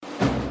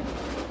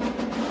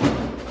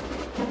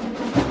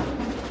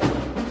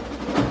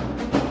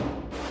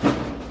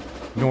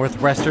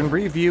Northwestern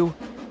review,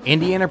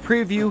 Indiana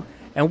preview,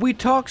 and we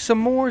talk some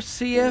more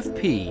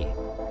CFP.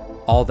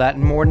 All that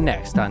and more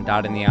next on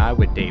Dotting the I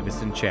with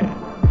Davis and Chad.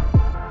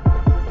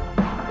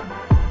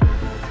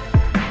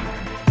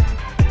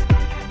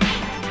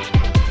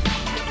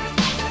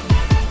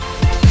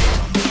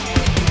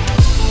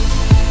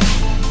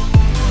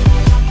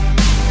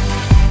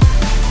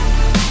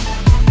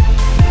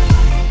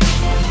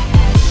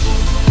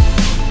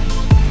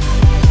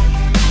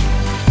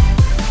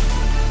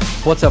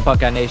 What's up,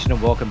 Buckeye Nation,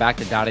 and welcome back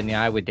to Dotting the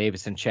I with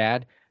Davis and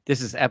Chad. This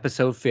is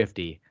episode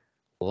 50,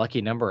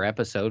 lucky number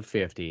episode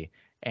 50,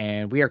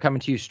 and we are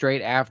coming to you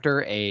straight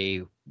after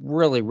a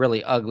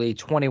really ugly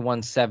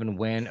 21-7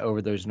 win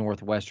over those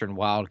Northwestern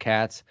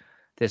Wildcats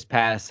this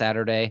past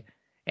Saturday.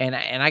 And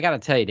I got to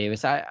tell you,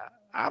 Davis,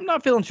 I'm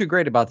not feeling too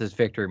great about this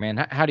victory,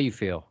 man. How do you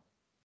feel?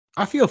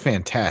 I feel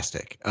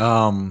fantastic.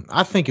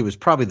 I think it was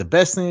probably the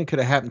best thing that could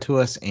have happened to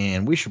us,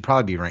 and we should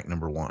probably be ranked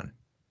number one.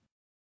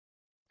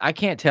 I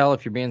can't tell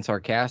if you're being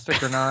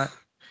sarcastic or not,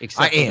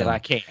 except that I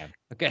can.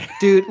 Okay,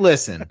 dude,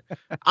 listen,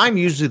 I'm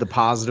usually the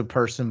positive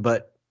person,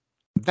 but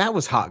that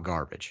was hot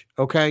garbage.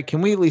 Okay, can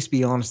we at least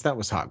be honest? That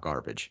was hot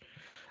garbage.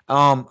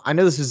 I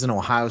know this is an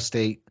Ohio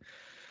State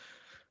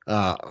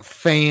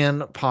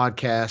fan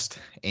podcast,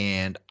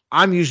 and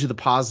I'm usually the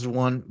positive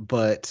one,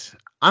 but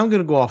I'm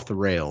going to go off the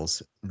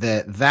rails.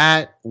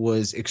 That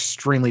was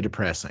extremely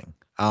depressing.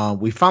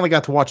 We finally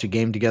got to watch a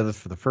game together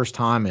for the first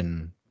time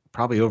in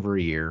probably over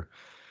a year.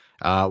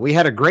 We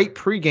had a great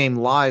pregame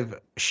live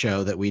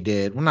show that we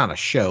did. Well, not a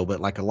show, but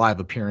like a live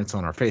appearance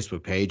on our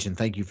Facebook page. And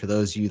thank you for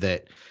those of you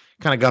that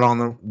kind of got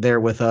on there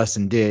with us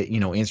and did,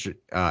 answer,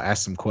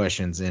 ask some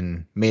questions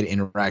and made it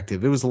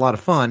interactive. It was a lot of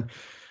fun.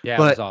 Yeah, it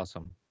was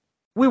awesome.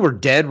 We were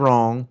dead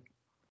wrong.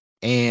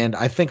 And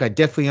I think I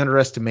definitely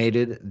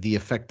underestimated the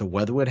effect the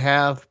weather would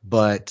have,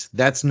 but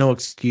that's no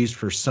excuse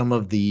for some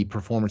of the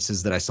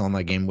performances that I saw in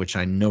that game, which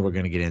I know we're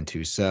going to get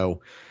into.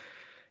 So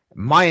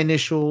my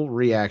initial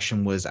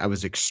reaction was I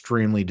was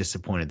extremely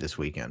disappointed this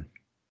weekend.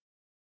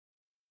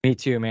 Me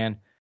too, man.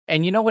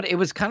 And you know what? It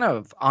was kind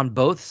of on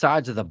both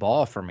sides of the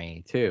ball for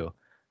me, too.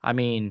 I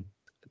mean,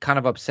 kind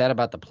of upset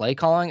about the play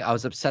calling. I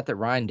was upset that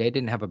Ryan Day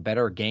didn't have a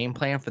better game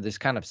plan for this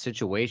kind of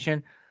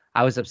situation.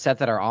 I was upset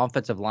that our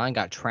offensive line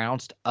got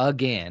trounced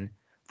again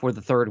for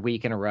the third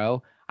week in a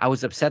row. I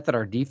was upset that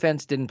our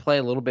defense didn't play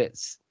a little bit,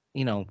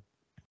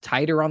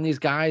 tighter on these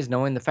guys,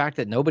 knowing the fact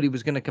that nobody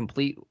was going to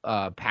complete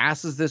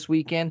passes this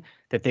weekend,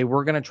 that they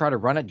were going to try to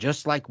run it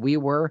just like we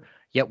were,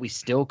 yet we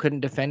still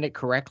couldn't defend it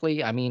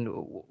correctly. I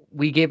mean,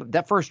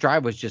 that first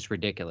drive was just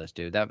ridiculous,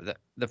 dude.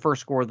 The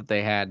first score that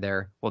they had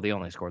there, well, the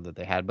only score that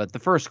they had, but the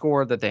first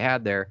score that they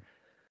had there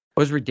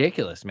was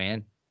ridiculous,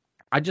 man.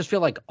 I just feel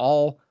like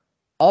all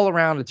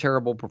around a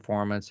terrible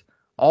performance,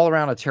 all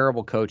around a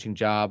terrible coaching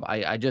job.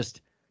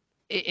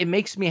 It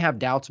makes me have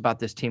doubts about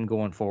this team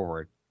going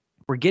forward.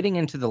 We're getting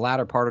into the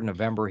latter part of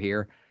November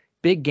here.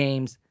 Big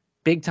games,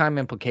 big time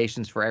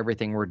implications for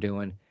everything we're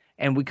doing.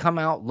 And we come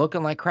out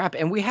looking like crap.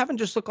 And we haven't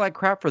just looked like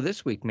crap for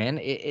this week, man.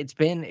 It's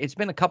been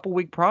a couple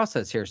week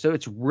process here. So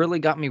it's really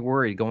got me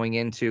worried going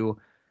into,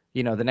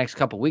 the next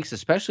couple weeks,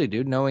 especially,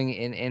 dude, knowing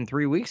in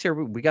 3 weeks here,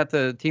 we got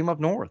the team up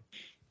north.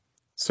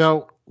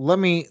 So let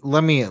me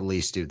at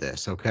least do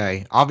this.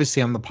 Okay.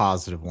 Obviously I'm the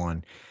positive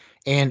one,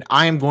 and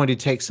I am going to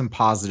take some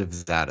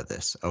positives out of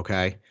this.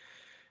 Okay.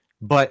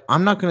 But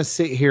I'm not going to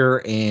sit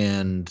here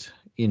and,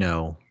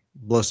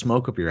 blow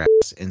smoke up your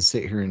ass and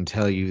sit here and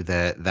tell you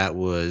that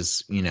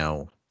was,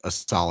 a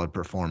solid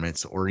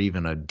performance or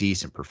even a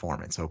decent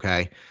performance.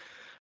 Okay.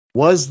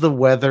 Was the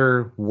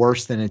weather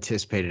worse than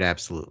anticipated?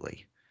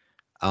 Absolutely.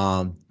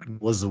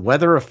 Was the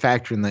weather a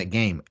factor in that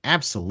game?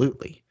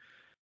 Absolutely.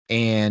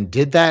 And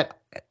did that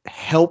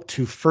help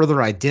to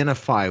further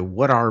identify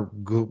what our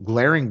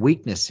glaring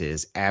weakness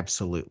is?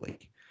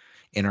 Absolutely.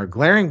 And our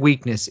glaring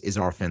weakness is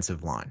our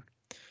offensive line.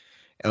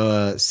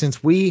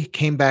 Since we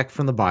came back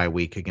from the bye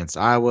week against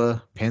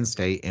Iowa, Penn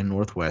State, and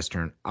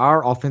Northwestern,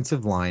 our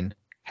offensive line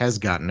has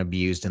gotten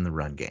abused in the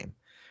run game.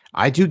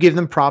 I do give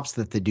them props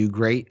that they do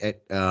great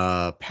at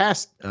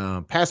pass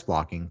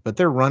blocking, but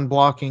their run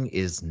blocking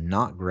is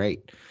not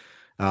great.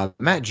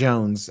 Matt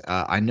Jones,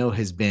 I know,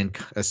 has been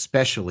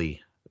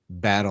especially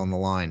bad on the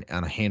line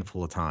on a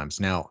handful of times.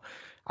 Now,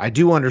 I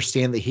do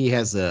understand that he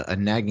has a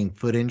nagging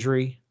foot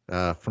injury.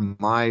 From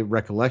my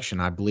recollection,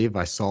 I believe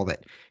I saw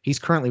that he's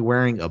currently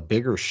wearing a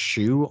bigger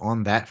shoe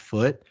on that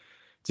foot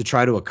to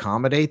try to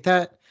accommodate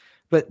that.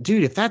 But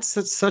dude, if that's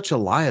such a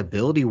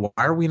liability, why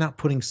are we not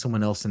putting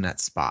someone else in that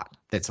spot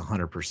that's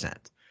 100%?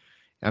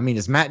 I mean,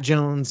 is Matt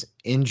Jones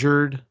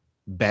injured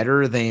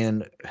better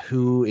than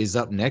who is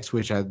up next,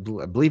 which I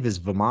believe is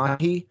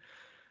Vamahi,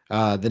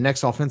 the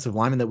next offensive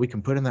lineman that we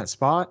can put in that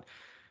spot?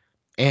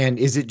 And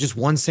is it just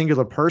one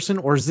singular person,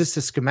 or is this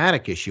a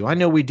schematic issue? I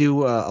know we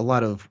do a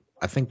lot of,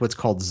 I think, what's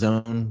called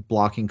zone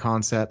blocking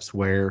concepts,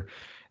 where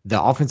the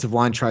offensive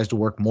line tries to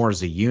work more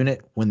as a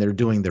unit when they're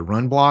doing their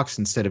run blocks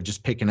instead of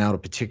just picking out a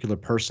particular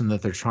person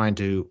that they're trying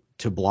to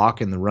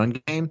block in the run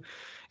game.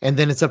 And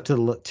then it's up to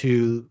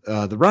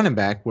the running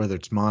back, whether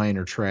it's mine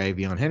or Trey,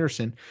 Vion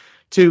Henderson,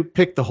 to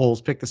pick the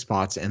holes, pick the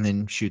spots, and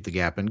then shoot the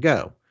gap and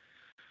go.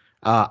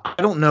 I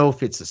don't know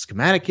if it's a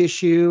schematic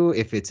issue,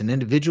 if it's an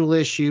individual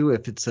issue,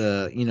 if it's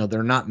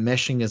they're not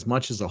meshing as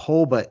much as a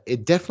whole, but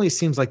it definitely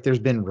seems like there's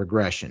been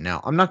regression.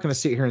 Now, I'm not going to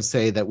sit here and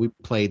say that we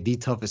played the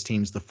toughest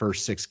teams the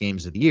first 6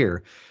 games of the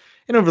year.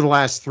 And over the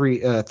last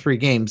three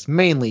games,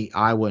 mainly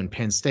Iowa and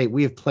Penn State,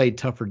 we have played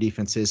tougher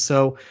defenses.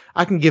 So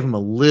I can give them a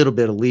little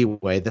bit of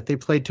leeway that they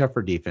played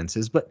tougher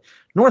defenses. But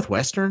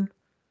Northwestern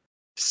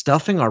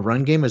stuffing our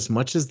run game as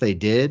much as they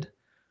did,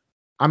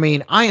 I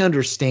mean, I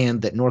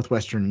understand that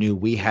Northwestern knew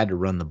we had to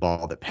run the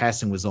ball, that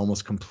passing was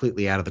almost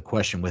completely out of the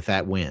question with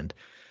that wind.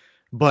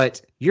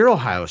 But you're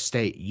Ohio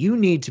State. You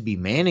need to be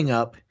manning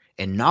up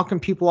and knocking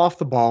people off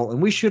the ball,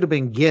 and we should have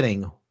been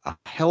getting a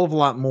hell of a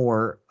lot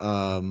more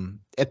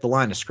at the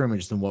line of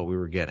scrimmage than what we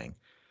were getting.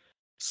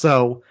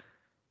 So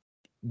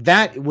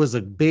that was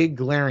a big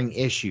glaring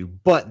issue,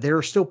 but there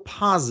are still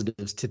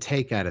positives to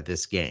take out of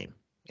this game.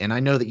 And I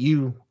know that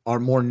you are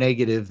more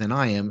negative than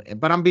I am,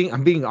 but I'm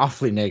being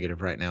awfully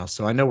negative right now.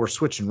 So I know we're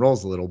switching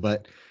roles a little,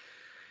 but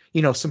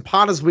some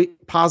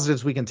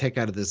positives we can take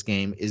out of this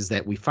game is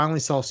that we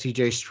finally saw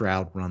CJ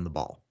Stroud run the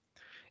ball.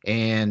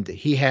 And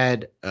he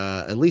had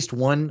at least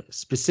one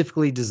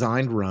specifically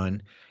designed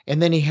run,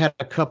 and then he had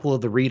a couple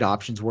of the read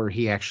options where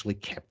he actually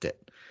kept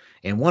it.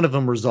 And one of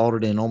them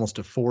resulted in almost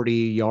a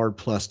 40-yard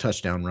plus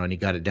touchdown run. He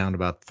got it down to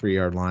about the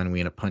 3-yard line, and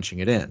we ended up punching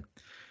it in.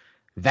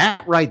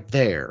 That right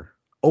there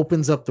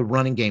opens up the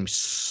running game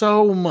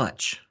so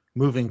much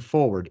moving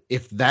forward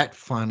if that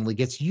finally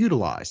gets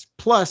utilized.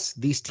 Plus,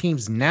 these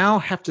teams now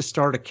have to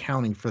start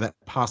accounting for that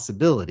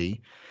possibility.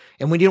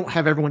 And when you don't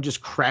have everyone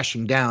just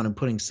crashing down and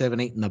putting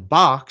 7-8 in the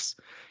box,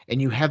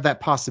 and you have that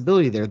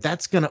possibility there,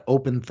 that's going to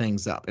open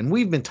things up. And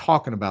we've been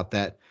talking about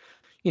that,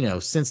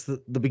 since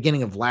the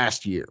beginning of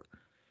last year.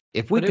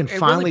 If we can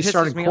finally really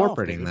start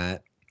incorporating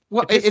that.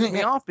 Well, it pisses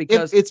me off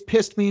because it's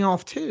pissed me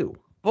off too.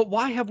 But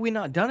why have we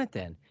not done it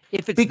then?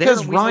 If it's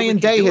because there, Ryan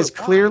Day has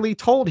clearly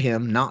told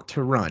him not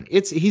to run.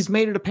 He's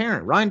made it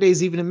apparent. Ryan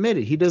Day's even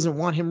admitted he doesn't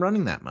want him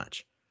running that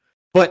much.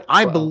 But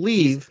I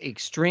believe he's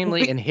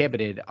extremely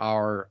inhibited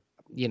our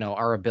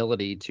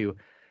ability to,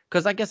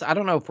 because I guess I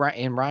don't know if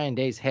in Ryan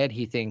Day's head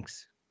he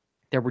thinks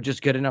that we're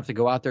just good enough to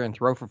go out there and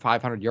throw for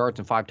 500 yards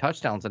and 5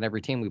 touchdowns on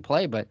every team we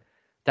play, but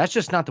that's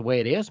just not the way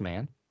it is,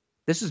 man.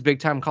 This is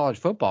big-time college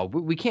football.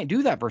 We can't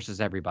do that versus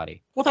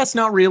everybody. Well, that's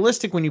not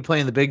realistic when you play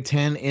in the Big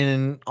Ten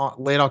in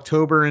late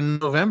October and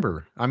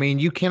November. I mean,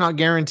 you cannot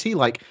guarantee,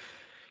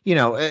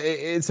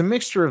 it's a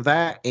mixture of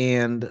that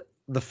and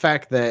the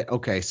fact that,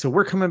 okay, so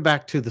we're coming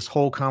back to this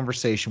whole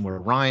conversation where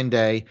Ryan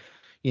Day,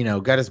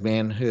 got his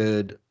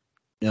manhood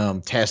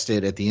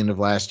tested at the end of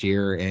last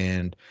year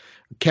and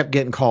kept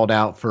getting called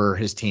out for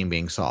his team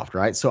being soft,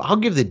 right? So I'll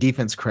give the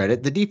defense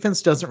credit. The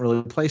defense doesn't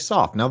really play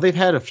soft. Now, they've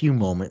had a few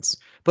moments,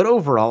 but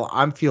overall,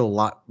 I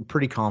feel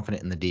pretty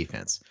confident in the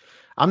defense.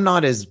 I'm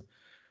not as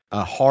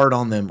hard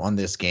on them on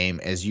this game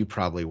as you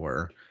probably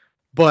were,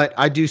 but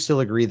I do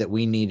still agree that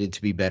we needed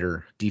to be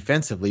better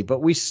defensively, but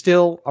we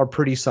still are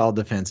pretty solid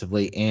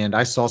defensively, and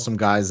I saw some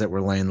guys that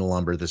were laying the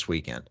lumber this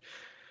weekend.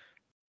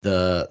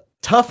 The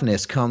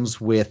toughness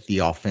comes with the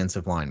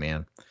offensive line,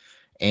 man.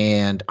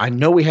 And I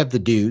know we have the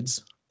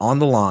dudes on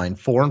the line,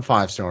 4 and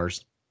 5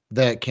 stars,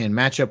 that can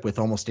match up with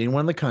almost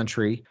anyone in the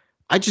country.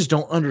 I just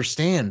don't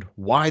understand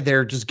why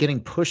they're just getting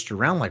pushed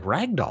around like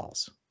rag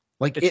dolls.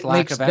 Like, it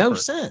makes no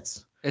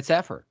sense. It's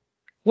effort.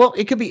 Well,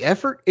 it could be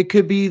effort. It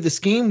could be the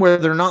scheme where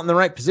they're not in the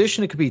right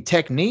position. It could be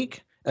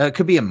technique. It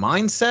could be a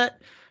mindset.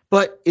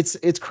 But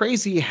it's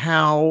crazy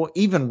how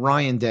even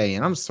Ryan Day,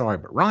 and I'm sorry,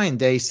 but Ryan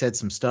Day said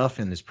some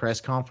stuff in his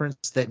press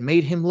conference that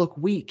made him look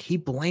weak. He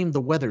blamed the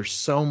weather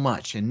so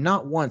much. And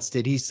not once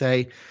did he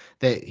say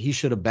that he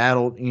should have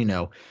battled,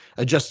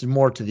 adjusted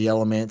more to the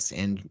elements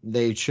and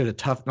they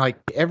should have like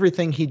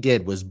everything he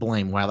did was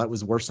blame. Wow, that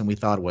was worse than we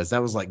thought it was.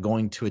 That was like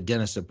going to a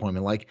dentist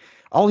appointment. Like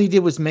all he did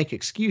was make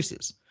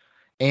excuses.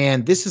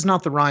 And this is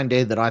not the Ryan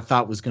Day that I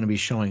thought was going to be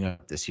showing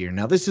up this year.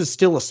 Now, this is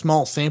still a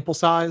small sample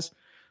size.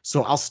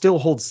 So I'll still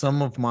hold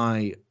some of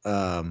my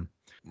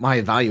my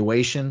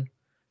evaluation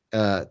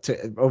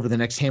to over the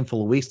next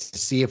handful of weeks to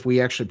see if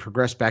we actually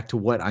progress back to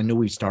what I knew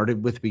we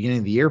started with the beginning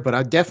of the year. But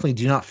I definitely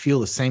do not feel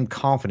the same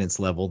confidence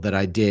level that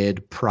I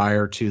did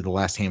prior to the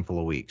last handful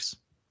of weeks.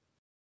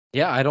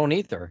 Yeah, I don't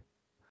either.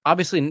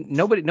 Obviously,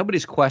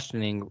 nobody's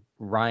questioning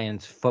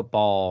Ryan's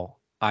football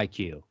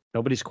IQ.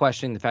 Nobody's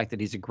questioning the fact that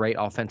he's a great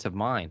offensive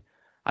mind.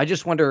 I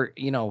just wonder,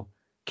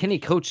 can he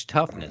coach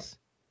toughness?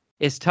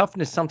 Is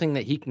toughness something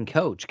that he can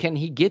coach? Can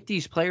he get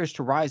these players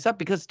to rise up?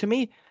 Because to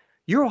me,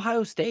 you're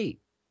Ohio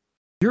State.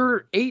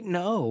 You're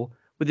 8-0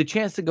 with a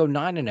chance to go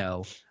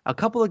 9-0, a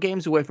couple of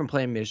games away from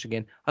playing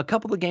Michigan, a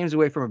couple of games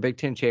away from a Big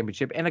Ten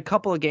championship, and a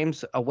couple of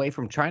games away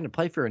from trying to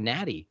play for a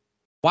natty.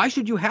 Why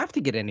should you have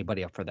to get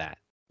anybody up for that?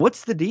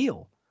 What's the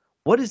deal?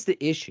 What is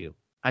the issue?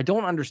 I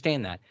don't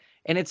understand that.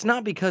 And it's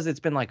not because it's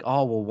been like,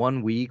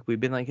 1 week we've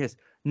been like this.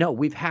 No,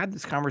 we've had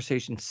this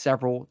conversation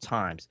several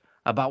times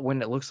about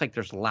when it looks like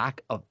there's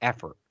lack of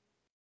effort.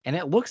 And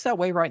it looks that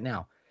way right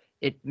now.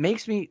 It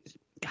makes me,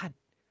 God,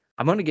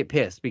 I'm going to get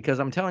pissed because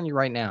I'm telling you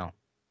right now,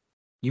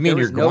 You mean there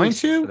you're is no going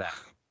excuse for to? that.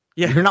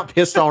 Yeah, You're not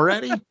pissed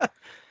already?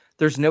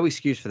 there's no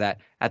excuse for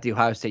that at the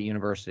Ohio State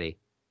University.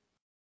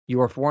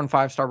 You are 4 and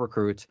 5 star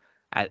recruits.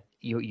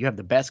 You have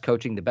the best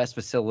coaching, the best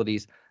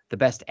facilities, the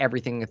best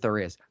everything that there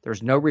is.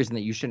 There's no reason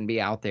that you shouldn't be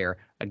out there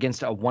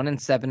against a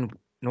 1-7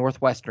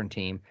 Northwestern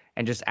team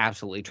and just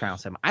absolutely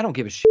trounce them. I don't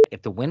give a shit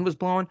if the wind was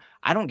blowing.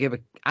 I don't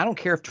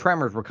care if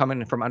tremors were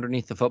coming from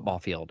underneath the football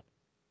field.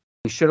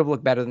 We should have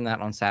looked better than that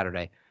on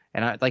Saturday.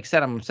 And like I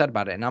said, I'm upset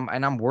about it, and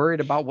I'm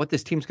worried about what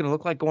this team's going to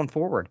look like going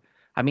forward.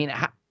 I mean,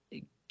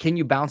 can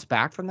you bounce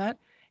back from that?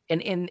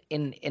 And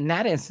in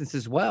that instance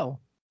as well,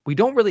 we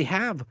don't really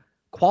have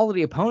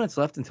quality opponents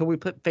left until we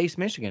face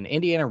Michigan,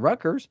 Indiana,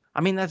 Rutgers.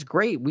 I mean, that's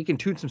great. We can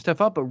tune some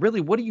stuff up, but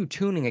really, what are you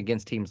tuning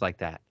against teams like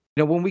that?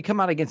 When we come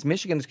out against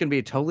Michigan, it's going to be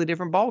a totally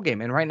different ball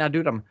game. And right now,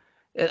 dude, I'm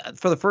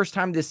for the first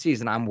time this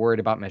season, I'm worried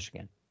about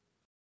Michigan.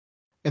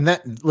 And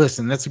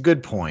listen, that's a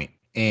good point.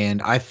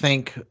 And I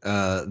think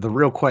the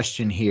real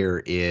question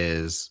here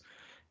is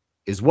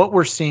what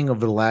we're seeing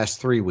over the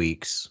last 3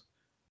 weeks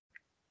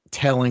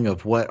telling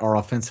of what our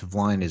offensive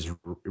line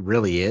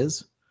really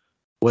is?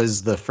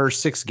 Was the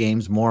first 6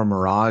 games more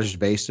mirage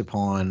based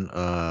upon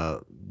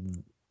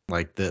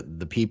like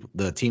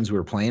the teams we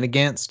were playing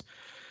against?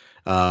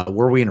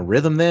 Were we in a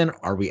rhythm then?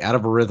 Are we out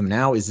of a rhythm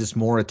now? Is this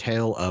more a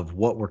tale of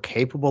what we're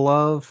capable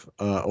of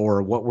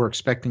or what we're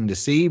expecting to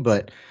see?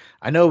 But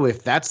I know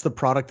if that's the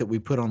product that we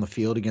put on the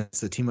field against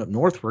the team up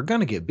north, we're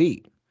going to get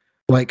beat.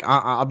 Like,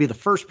 I'll be the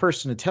first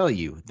person to tell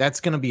you that's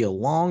going to be a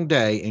long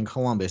day in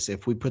Columbus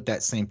if we put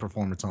that same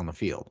performance on the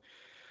field.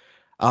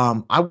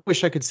 I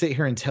wish I could sit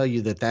here and tell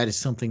you that that is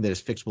something that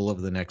is fixable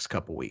over the next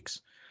couple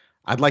weeks.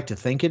 I'd like to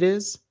think it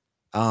is.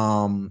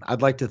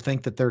 I'd like to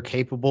think that they're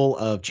capable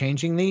of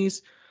changing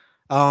these.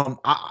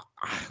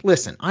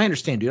 Listen, I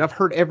understand, dude. I've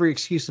heard every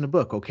excuse in the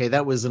book. Okay,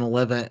 that was an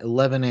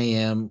 11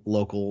 a.m.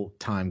 local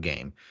time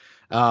game.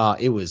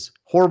 It was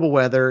horrible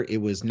weather.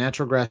 It was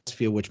natural grass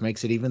field, which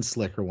makes it even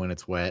slicker when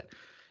it's wet.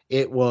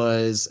 It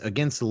was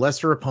against a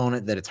lesser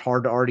opponent that it's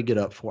hard to already get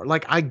up for.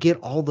 Like, I get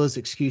all those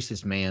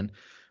excuses, man.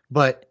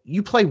 But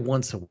you play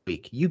once a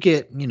week. You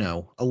get,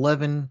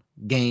 11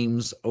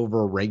 games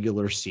over a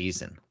regular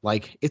season.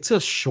 Like, it's a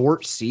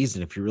short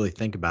season if you really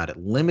think about it.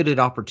 Limited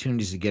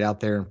opportunities to get out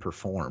there and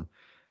perform.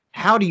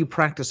 How do you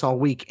practice all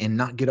week and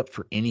not get up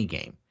for any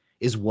game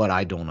is what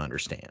I don't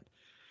understand.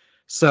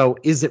 So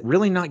is it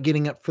really not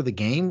getting up for the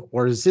game,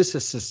 or is this a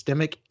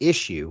systemic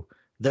issue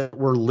that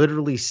we're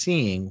literally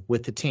seeing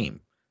with the team?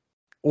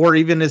 Or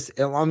even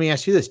let me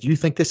ask you this. Do you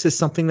think this is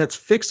something that's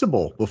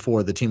fixable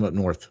before the team up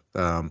north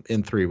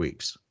in 3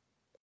 weeks?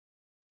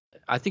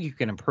 I think you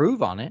can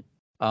improve on it.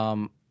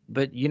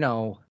 But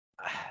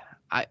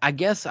I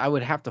guess I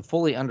would have to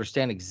fully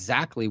understand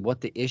exactly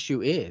what the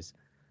issue is,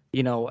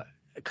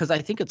 because I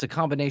think it's a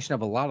combination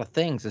of a lot of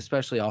things,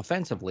 especially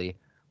offensively,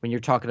 when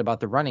you're talking about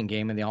the running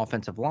game and the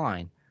offensive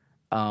line.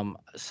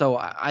 So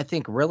I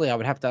think really I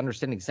would have to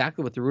understand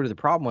exactly what the root of the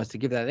problem was to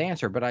give that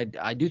answer. But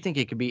I do think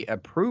it could be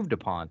improved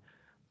upon.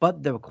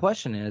 But the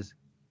question is,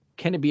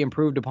 can it be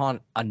improved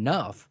upon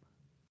enough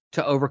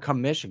to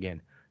overcome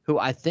Michigan, who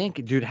I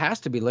think, dude,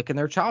 has to be licking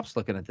their chops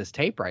looking at this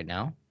tape right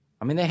now.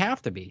 I mean, they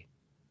have to be.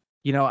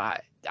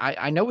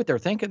 I know what they're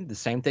thinking. The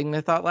same thing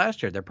they thought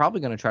last year. They're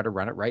probably going to try to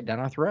run it right down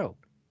our throat.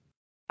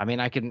 I mean,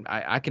 I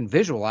can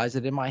visualize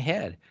it in my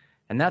head,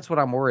 and that's what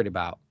I'm worried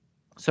about.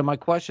 So my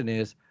question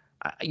is,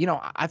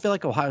 I feel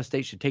like Ohio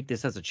State should take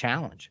this as a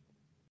challenge.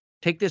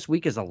 Take this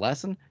week as a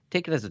lesson.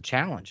 Take it as a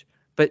challenge.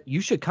 But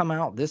you should come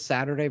out this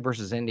Saturday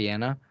versus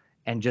Indiana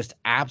and just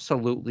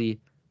absolutely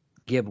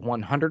give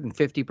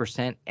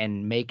 150%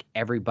 and make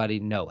everybody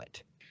know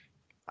it.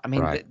 I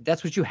mean, Right.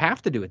 that's what you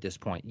have to do at this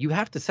point. You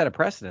have to set a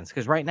precedence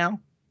because right now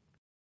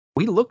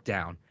we look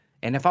down.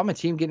 And if I'm a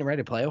team getting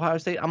ready to play Ohio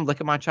State, I'm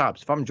licking my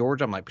chops. If I'm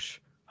Georgia, I'm like,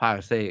 Ohio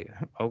State,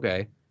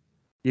 okay.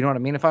 You know what I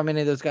mean? If I'm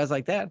any of those guys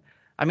like that,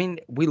 I mean,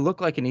 we look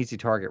like an easy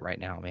target right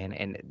now, man.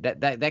 And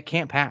that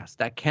can't pass.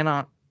 That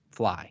cannot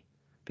fly.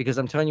 Because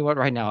I'm telling you what,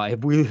 right now, if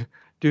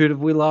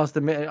we lost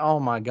to, oh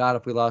my God,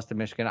 if we lost to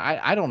Michigan,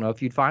 I don't know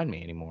if you'd find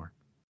me anymore.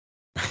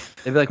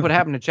 They'd be like, what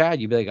happened to Chad?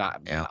 You'd be like,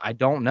 Yeah. I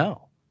don't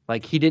know.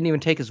 Like, he didn't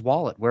even take his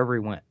wallet wherever he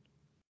went.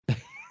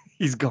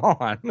 He's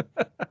gone.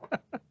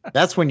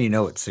 That's when you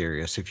know it's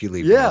serious if you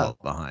leave the Yeah.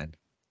 wallet behind.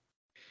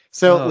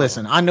 So Oh,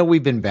 listen, I know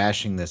we've been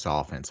bashing this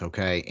offense,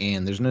 okay?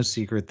 And there's no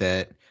secret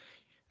that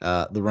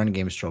the running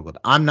game struggled.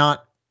 I'm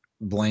not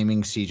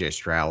blaming CJ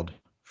Stroud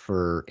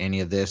for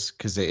any of this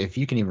because if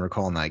you can even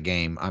recall in that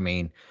game, I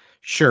mean,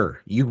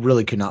 sure, you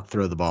really could not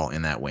throw the ball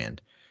in that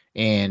wind.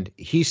 And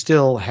he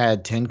still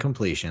had 10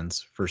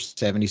 completions for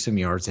 70 some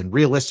yards and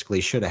realistically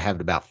should have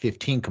had about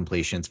 15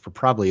 completions for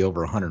probably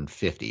over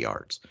 150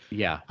 yards.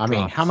 yeah. I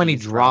mean, how many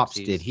drops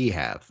did he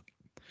have?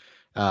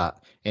 Uh,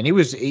 and he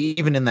was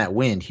even in that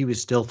wind, he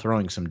was still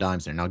throwing some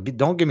dimes there. Now,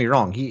 don't get me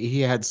wrong,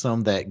 he had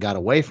some that got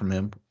away from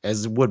him,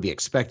 as would be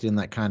expected in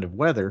that kind of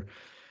weather.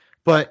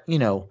 But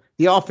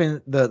the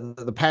offense,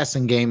 the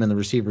passing game and the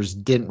receivers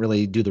didn't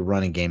really do the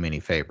running game any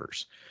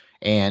favors.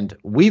 And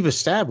we've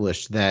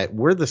established that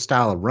we're the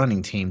style of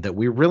running team that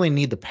we really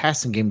need the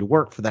passing game to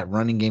work for that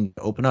running game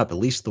to open up, at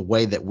least the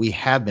way that we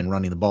have been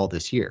running the ball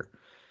this year.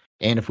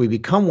 And if we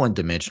become one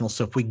dimensional,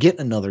 so if we get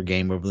another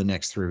game over the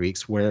next 3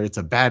 weeks where it's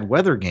a bad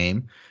weather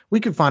game, we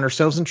could find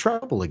ourselves in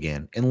trouble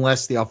again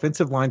unless the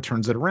offensive line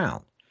turns it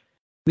around.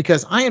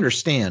 Because I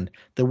understand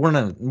that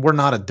we're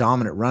not a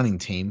dominant running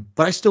team,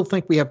 but I still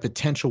think we have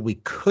potential we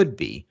could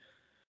be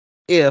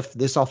if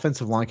this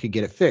offensive line could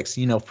get it fixed.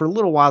 For a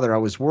little while there, I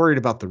was worried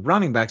about the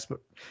running backs, but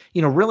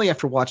really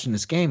after watching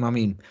this game, I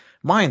mean,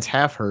 Mayan's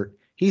half hurt.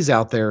 He's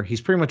out there.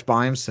 He's pretty much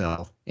by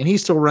himself, and he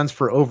still runs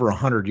for over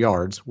 100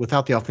 yards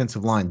without the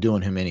offensive line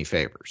doing him any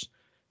favors.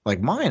 Like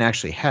Mayan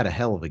actually had a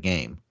hell of a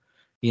game,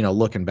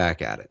 looking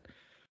back at it.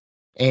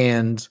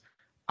 And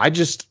I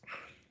just,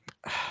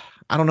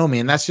 I don't know,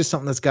 man. That's just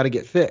something that's got to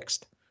get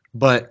fixed.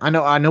 But I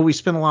know we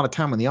spend a lot of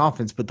time on the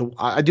offense, but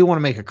I do want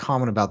to make a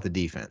comment about the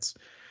defense.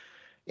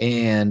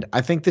 And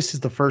I think this is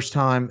the first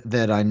time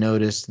that I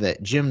noticed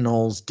that Jim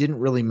Knowles didn't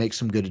really make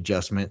some good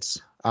adjustments.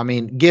 I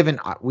mean, given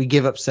we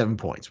give up 7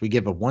 points, we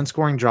give up one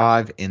scoring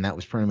drive, and that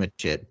was pretty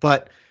much it.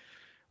 But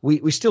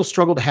we still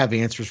struggle to have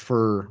answers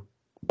for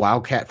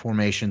wildcat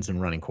formations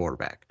and running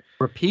quarterback.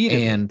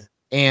 Repeatedly.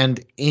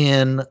 And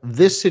in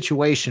this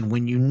situation,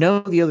 when you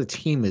know the other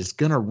team is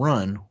going to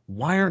run,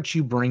 why aren't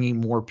you bringing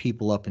more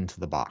people up into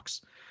the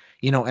box?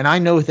 And I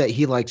know that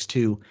he likes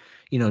to,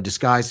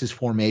 disguise his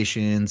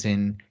formations,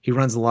 and he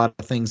runs a lot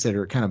of things that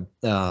are kind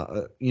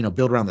of,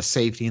 built around the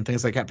safety and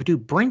things like that. But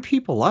dude, bring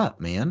people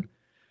up, man.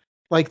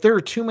 Like there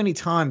are too many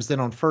times that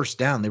on first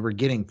down, they were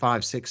getting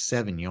 5, 6,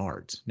 7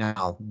 yards.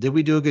 Now, did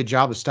we do a good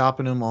job of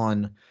stopping them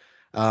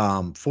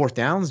on fourth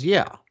downs?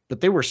 Yeah. But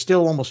they were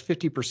still almost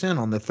 50%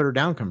 on the third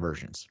down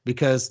conversions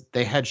because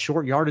they had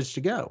short yardage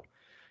to go.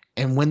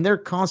 And when they're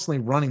constantly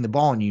running the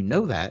ball and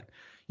that,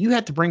 you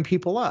have to bring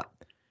people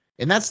up.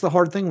 And that's the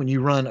hard thing when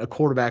you run a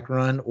quarterback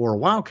run or a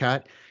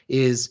wildcat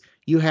is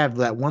you have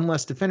that one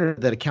less defender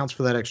that accounts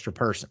for that extra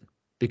person.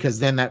 Because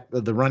then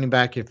the running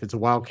back, if it's a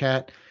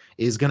wildcat,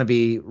 is going to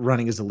be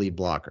running as a lead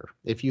blocker.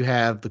 If you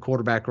have the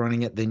quarterback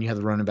running it, then you have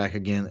the running back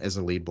again as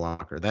a lead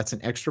blocker. That's an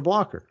extra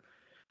blocker.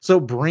 So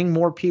bring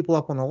more people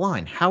up on the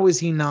line. How is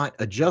he not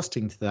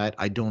adjusting to that?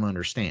 I don't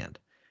understand.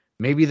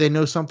 Maybe they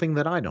know something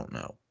that I don't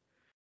know.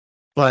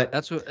 But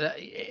That's what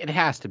it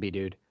has to be,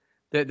 dude.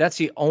 That's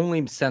the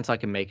only sense I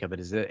can make of it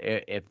is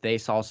that if they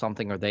saw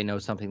something or they know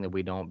something that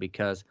we don't,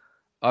 because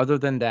other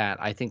than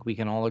that, I think we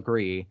can all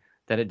agree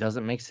that it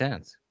doesn't make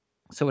sense.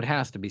 So it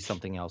has to be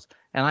something else.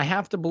 And I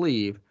have to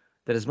believe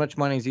that as much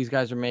money as these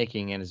guys are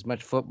making and as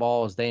much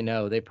football as they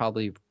know, they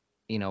probably,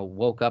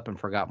 woke up and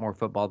forgot more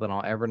football than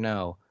I'll ever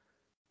know,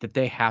 that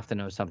they have to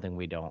know something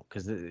we don't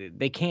because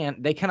they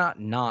cannot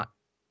not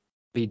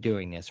be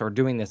doing this or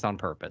doing this on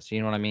purpose.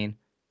 You know what I mean?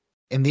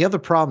 and the other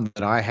problem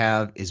that I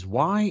have is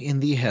why in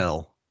the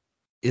hell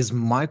is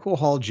Michael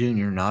Hall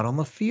Jr. not on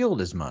the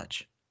field as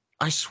much?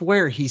 I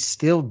swear he's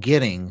still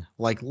getting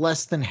like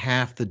less than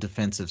half the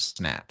defensive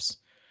snaps.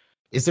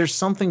 Is there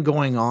something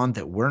going on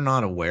that we're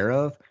not aware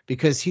of?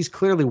 Because he's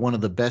clearly one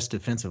of the best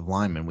defensive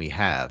linemen we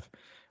have,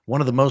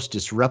 one of the most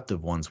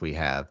disruptive ones we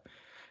have.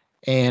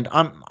 And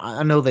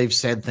I know they've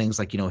said things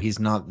like, he's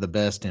not the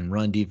best in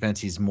run defense.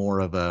 He's more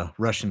of a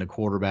rushing the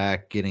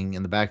quarterback, getting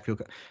in the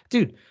backfield.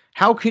 Dude,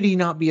 how could he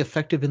not be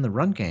effective in the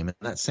run game in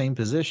that same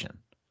position?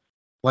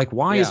 Like,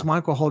 why is Yeah.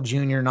 Michael Hall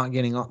Jr. not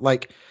getting on?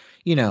 Like,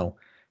 you know,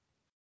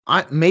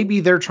 I maybe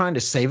they're trying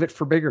to save it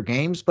for bigger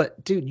games,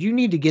 but dude, you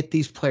need to get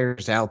these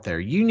players out there.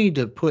 You need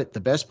to put the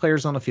best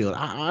players on the field.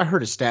 I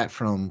heard a stat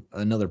from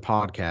another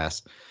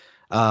podcast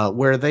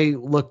where they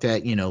looked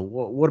at,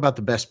 what about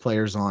the best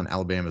players on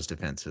Alabama's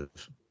defensive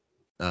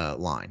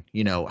line?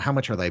 How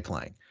much are they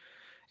playing?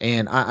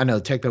 And I know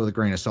take that with a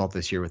grain of salt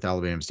this year with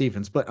Alabama's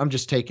defense, but I'm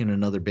just taking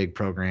another big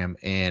program,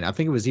 and I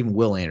think it was even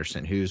Will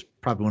Anderson, who's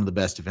probably one of the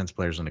best defense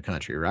players in the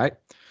country, right?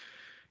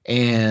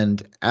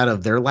 And out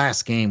of their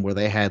last game where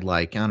they had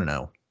like, I don't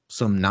know,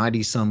 some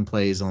 90 some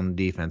plays on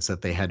defense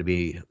that they had to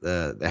be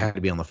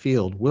on the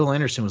field, Will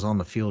Anderson was on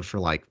the field for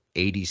like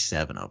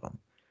 87 of them.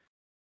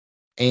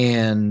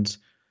 And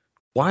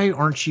why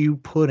aren't you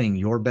putting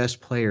your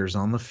best players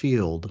on the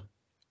field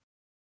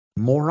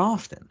more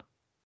often?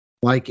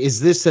 Like, is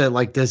this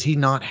like, does he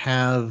not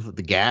have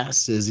the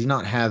gas? Does he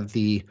not have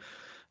the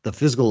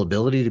physical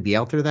ability to be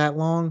out there that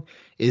long?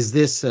 Is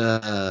this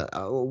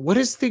what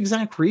is the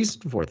exact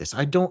reason for this?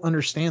 I don't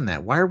understand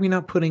that. Why are we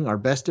not putting our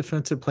best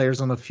defensive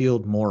players on the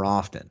field more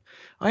often?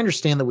 I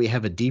understand that we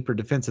have a deeper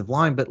defensive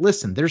line, but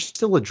listen, there's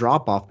still a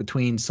drop off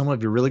between some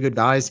of your really good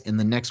guys and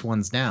the next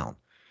one's down.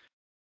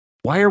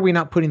 Why are we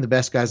not putting the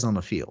best guys on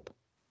the field?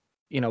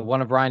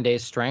 One of Ryan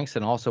Day's strengths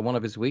and also one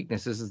of his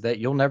weaknesses is that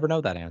you'll never know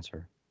that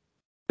answer.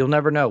 You'll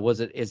never know. Is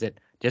it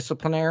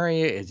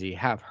disciplinary? Is he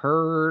half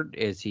hurt?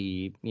 Is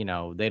he,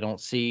 they don't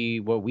see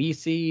what we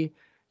see?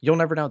 You'll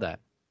never know that.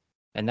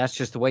 And that's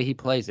just the way he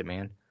plays it,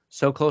 man.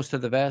 So close to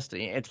the vest.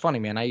 It's funny,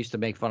 man. I used to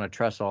make fun of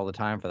Tressel all the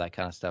time for that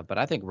kind of stuff, but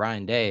I think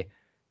Ryan Day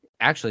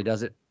actually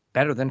does it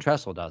better than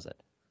Tressel does it.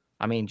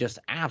 I mean, just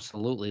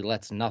absolutely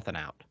lets nothing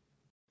out.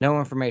 No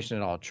information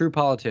at all. True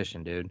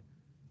politician, dude.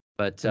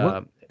 But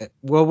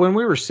Well, when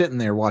we were sitting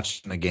there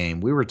watching the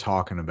game, we were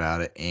talking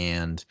about it,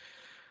 and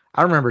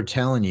I remember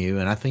telling you,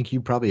 and I think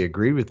you probably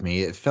agreed with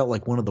me, it felt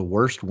like one of the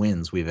worst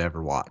wins we've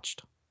ever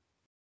watched.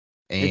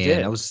 it And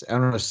did. I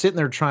don't know, sitting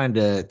there trying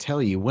to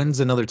tell you, when's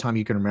another time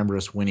you can remember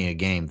us winning a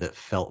game that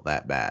felt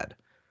that bad?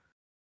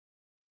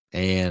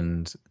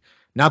 And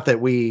not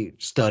that we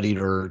studied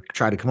or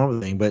tried to come up with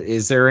anything, but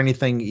is there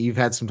anything you've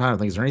had some time to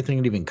think? Is there anything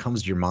that even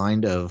comes to your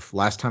mind of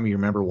last time you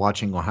remember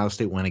watching Ohio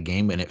State win a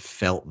game and it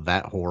felt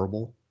that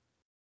horrible?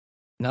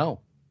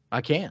 No,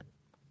 I can't.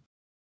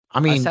 I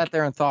I mean, sat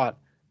there and thought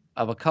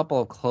of a couple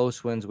of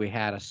close wins we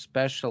had,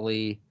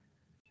 especially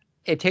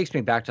it takes me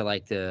back to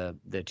like the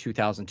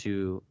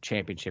 2002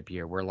 championship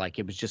year where like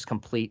it was just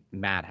complete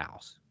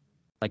madhouse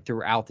like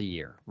throughout the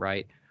year,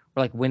 right?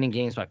 We're like winning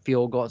games by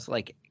field goals,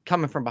 like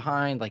coming from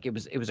behind, like it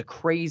was a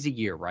crazy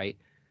year, right?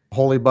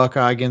 Holy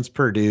Buckeye against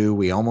Purdue.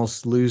 We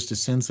almost lose to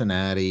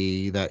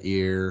Cincinnati that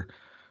year.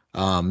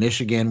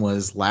 Michigan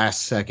was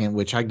last second,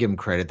 which I give them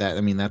credit. That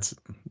I mean,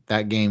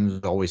 that game was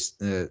always,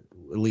 at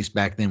least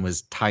back then,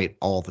 was tight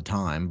all the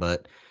time.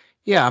 But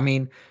yeah, I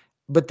mean,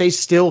 but they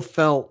still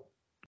felt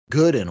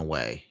good in a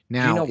way. Do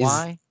you Now know is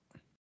why?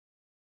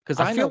 Because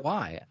I I know feel.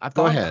 why. I've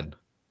Go thought about it. ahead.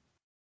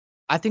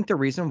 I think the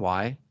reason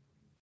why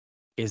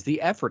is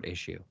the effort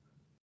issue.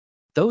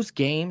 Those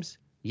games,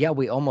 yeah,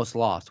 we almost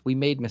lost. We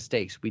made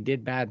mistakes. We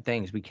did bad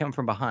things. We come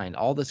from behind.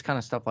 All this kind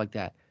of stuff like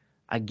that.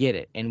 I get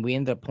it. And we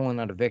ended up pulling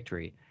out a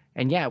victory.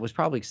 And yeah, it was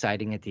probably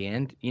exciting at the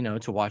end,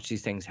 to watch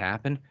these things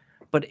happen.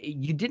 But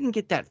you didn't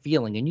get that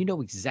feeling. And you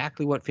know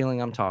exactly what feeling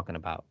I'm talking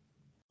about.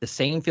 The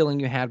same feeling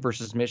you had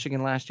versus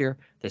Michigan last year,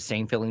 the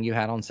same feeling you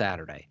had on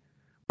Saturday,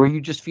 where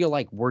you just feel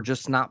like we're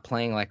just not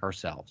playing like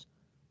ourselves.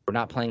 We're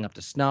not playing up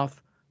to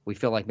snuff. We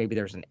feel like maybe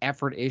there's an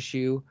effort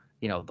issue.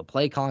 The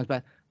play calling's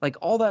bad. Like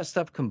all that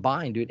stuff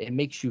combined, dude, it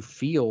makes you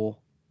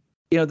feel,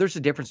 there's a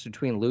difference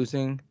between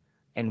losing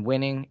and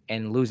winning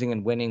and losing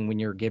and winning when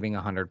you're giving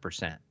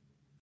 100%.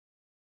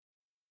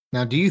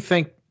 Now, do you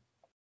think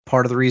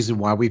part of the reason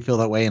why we feel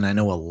that way, and I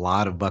know a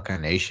lot of Buckeye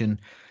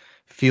Nation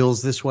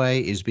feels this way,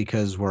 is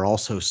because we're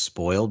also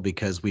spoiled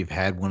because we've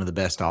had one of the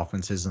best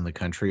offenses in the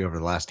country over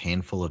the last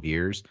handful of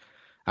years.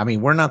 I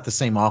mean, we're not the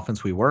same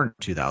offense we were in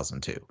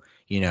 2002,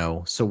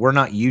 so we're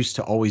not used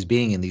to always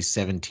being in these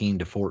 17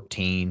 to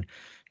 14,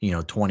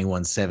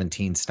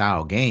 21-17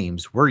 style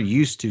games. We're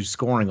used to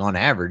scoring on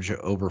average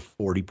over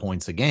 40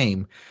 points a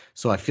game.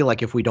 So I feel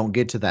like if we don't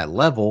get to that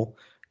level,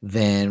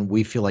 then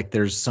we feel like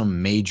there's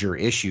some major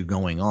issue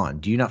going on.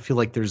 Do you not feel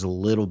like there's a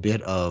little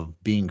bit of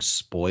being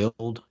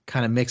spoiled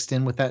kind of mixed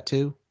in with that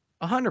too?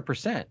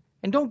 100%.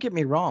 And don't get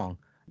me wrong,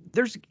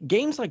 there's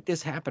games like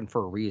this happen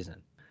for a reason.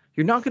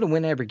 You're not going to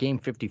win every game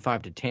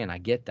 55-10. I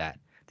get that.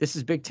 This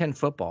is Big Ten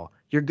football.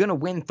 You're going to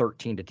win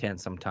 13-10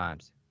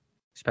 sometimes,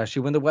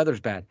 especially when the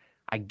weather's bad.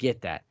 I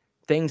get that.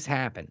 Things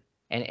happen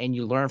and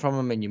you learn from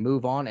them and you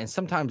move on. And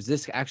sometimes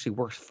this actually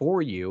works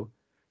for you,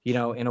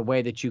 in a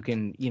way that you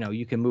can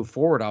move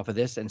forward off of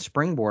this and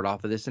springboard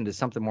off of this into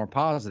something more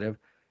positive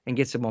and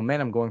get some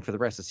momentum going for the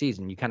rest of the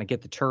season. You kind of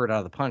get the turd out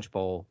of the punch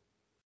bowl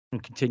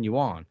and continue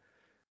on.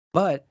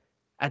 But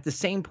at the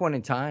same point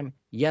in time,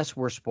 yes,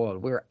 we're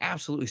spoiled. We're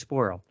absolutely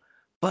spoiled.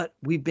 But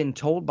we've been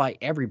told by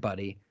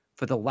everybody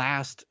for the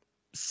last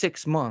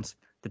 6 months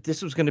that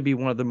this was going to be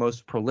one of the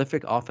most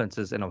prolific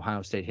offenses in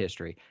Ohio State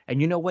history. And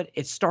you know what?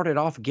 It started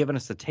off giving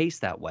us a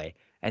taste that way.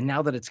 And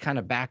now that it's kind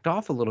of backed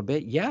off a little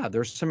bit, yeah,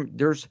 there's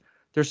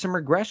some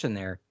regression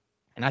there.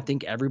 And I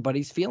think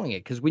everybody's feeling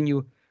it because when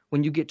you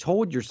get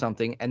told you're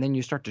something and then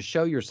you start to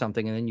show you're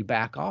something and then you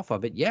back off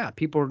of it, yeah,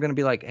 people are going to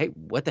be like, "Hey,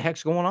 what the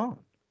heck's going on?"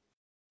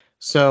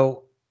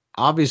 So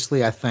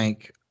obviously, I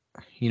think,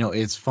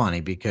 it's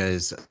funny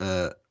because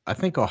I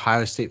think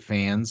Ohio State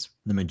fans,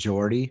 the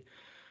majority,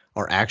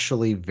 are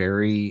actually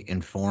very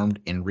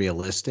informed and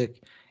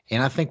realistic.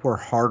 And I think we're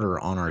harder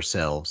on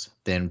ourselves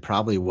than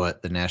probably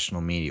what the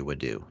national media would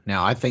do.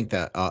 Now, I think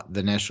that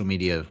the national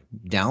media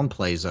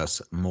downplays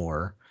us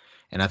more,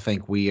 and I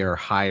think we are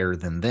higher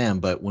than them.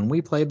 But when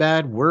we play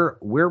bad,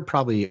 we're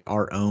probably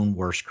our own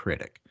worst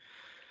critic.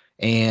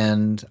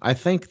 And I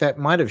think that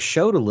might have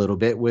showed a little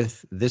bit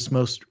with this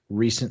most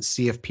recent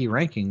CFP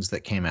rankings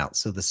that came out.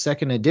 So the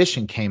second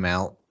edition came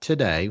out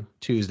today,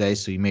 Tuesday.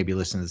 So you may be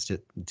listening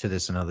to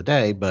this another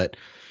day, but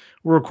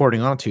we're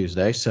recording on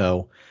Tuesday.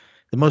 So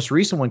the most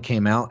recent one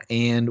came out,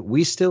 and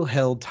we still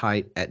held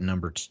tight at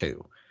number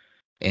 2.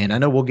 And I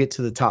know we'll get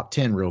to the top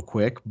 10 real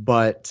quick,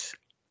 but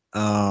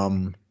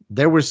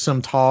there was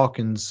some talk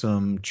and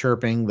some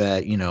chirping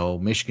that,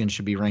 Michigan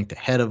should be ranked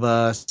ahead of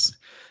us.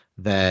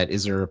 That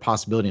is there a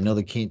possibility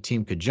another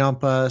team could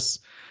jump us?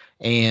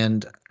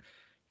 And,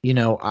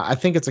 I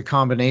think it's a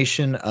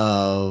combination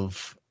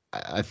of,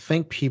 I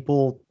think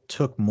people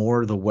took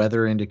more of the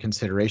weather into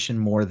consideration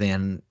more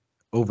than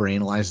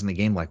overanalyzing the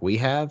game like we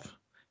have.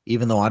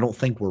 Even though I don't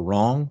think we're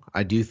wrong,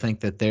 I do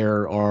think that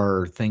there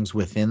are things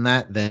within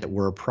that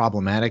were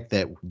problematic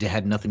that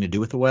had nothing to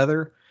do with the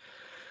weather.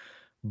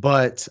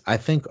 But I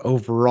think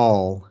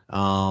overall,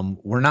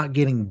 we're not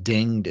getting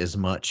dinged as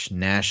much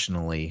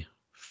nationally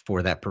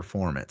for that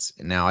performance.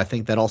 Now, I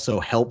think that also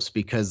helps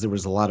because there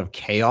was a lot of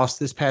chaos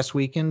this past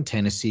weekend.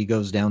 Tennessee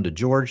goes down to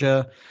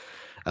Georgia.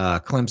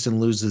 Clemson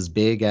loses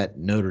big at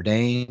Notre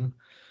Dame,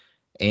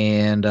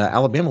 and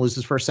Alabama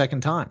loses for a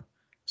second time.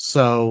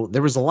 So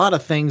there was a lot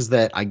of things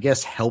that I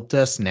guess helped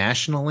us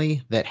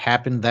nationally that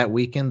happened that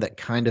weekend that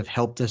kind of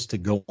helped us to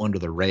go under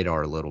the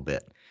radar a little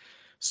bit.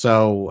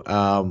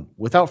 So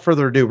without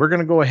further ado, we're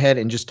going to go ahead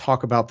and just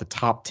talk about the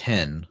top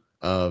 10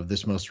 of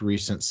this most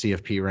recent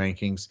CFP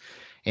rankings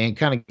and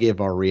kind of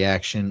give our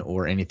reaction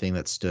or anything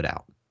that stood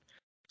out.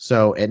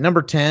 So at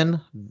number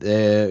 10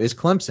 is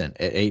Clemson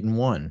at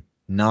 8-1.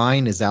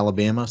 9 is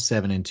Alabama,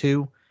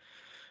 7-2.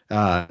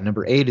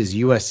 Number 8 is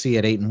USC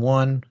at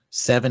 8-1.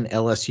 7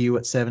 LSU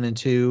at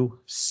 7-2.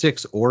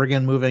 6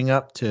 Oregon moving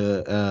up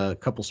to a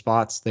couple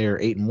spots there,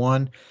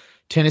 8-1.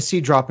 Tennessee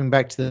dropping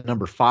back to the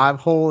number 5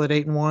 hole at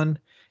 8-1.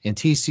 And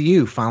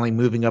TCU finally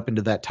moving up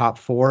into that top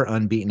 4,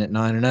 unbeaten at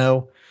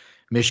 9-0.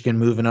 Michigan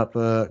moving up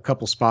a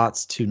couple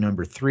spots to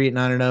number 3 at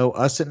 9-0.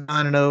 Us at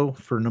 9-0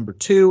 for number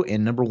 2,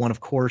 and number 1,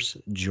 of course,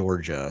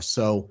 Georgia.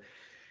 So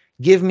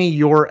give me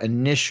your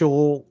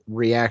initial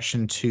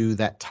reaction to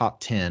that top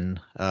 10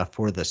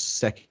 for the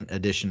second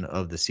edition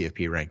of the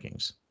CFP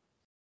rankings.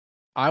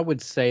 I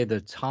would say the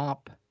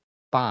top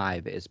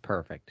 5 is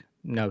perfect.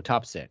 No,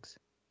 top 6.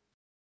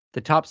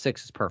 The top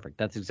 6 is perfect.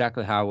 That's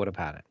exactly how I would have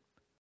had it.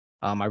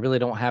 I really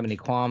don't have any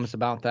qualms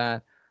about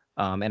that.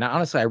 And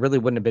honestly, I really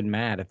wouldn't have been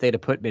mad. If they'd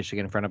have put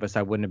Michigan in front of us,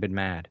 I wouldn't have been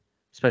mad,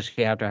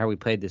 especially after how we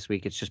played this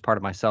week. It's just part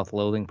of my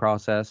self-loathing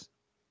process.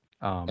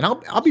 And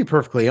I'll be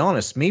perfectly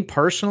honest. Me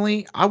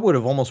personally, I would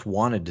have almost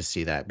wanted to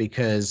see that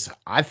because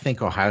I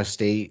think Ohio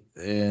State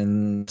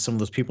and some of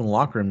those people in the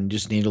locker room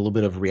just need a little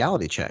bit of a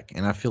reality check,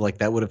 and I feel like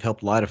that would have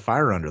helped light a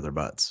fire under their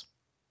butts.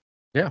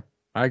 Yeah,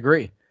 I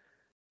agree.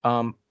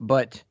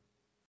 But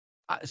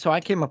so I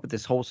came up with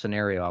this whole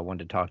scenario I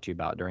wanted to talk to you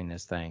about during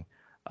this thing.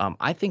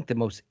 I think the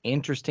most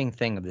interesting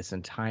thing of this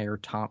entire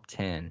top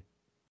 10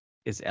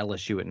 is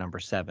LSU at number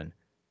 7,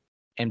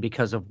 and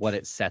because of what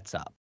it sets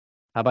up.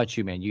 How about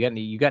you, man? You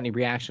got any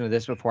reaction to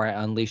this before I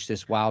unleash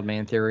this wild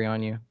man theory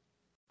on you?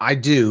 I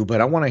do,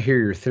 but I want to hear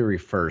your theory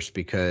first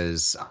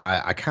because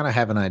I kind of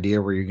have an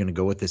idea where you're going to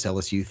go with this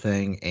LSU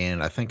thing,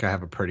 and I think I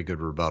have a pretty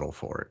good rebuttal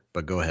for it.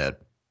 But go ahead.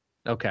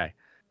 Okay.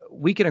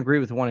 We can agree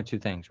with one of two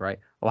things, right?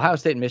 Ohio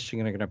State and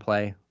Michigan are going to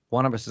play.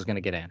 One of us is going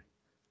to get in.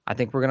 I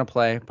think we're going to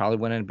play, probably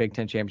win a Big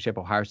Ten championship.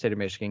 Ohio State and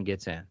Michigan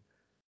gets in.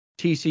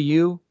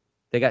 TCU,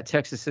 they got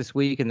Texas this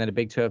week and then a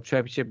Big 12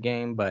 championship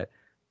game, but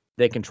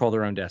they control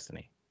their own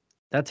destiny.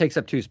 That takes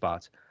up 2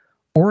 spots.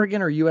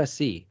 Oregon or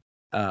USC?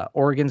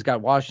 Oregon's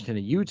got Washington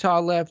and Utah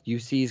left.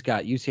 UC's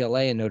got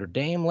UCLA and Notre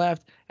Dame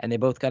left, and they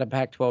both got a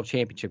Pac-12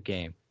 championship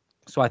game.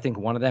 So I think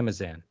one of them is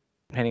in,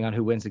 depending on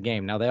who wins the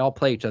game. Now, they all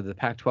play each other. The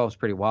Pac-12 is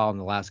pretty wild in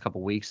the last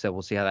couple weeks, so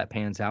we'll see how that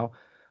pans out.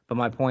 But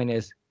my point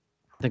is,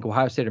 I think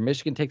Ohio State or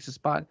Michigan takes a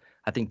spot.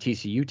 I think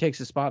TCU takes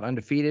a spot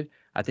undefeated.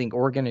 I think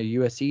Oregon or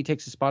USC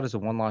takes a spot as a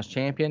one-loss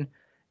champion.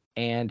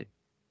 And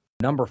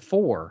number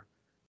 4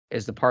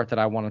 is the part that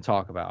I want to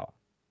talk about.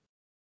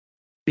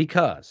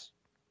 Because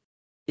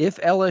if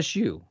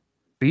LSU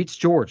beats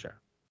Georgia,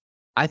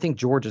 I think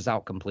Georgia's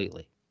out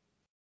completely.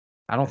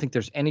 I don't think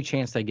there's any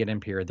chance they get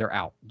in, period. They're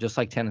out, just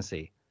like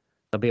Tennessee.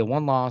 There'll be a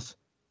one-loss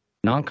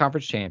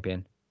non-conference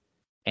champion,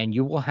 and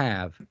you will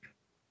have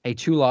a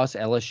 2-loss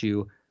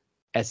LSU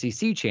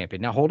SEC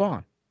champion. Now, hold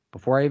on.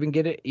 Before I even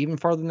get it even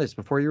farther than this,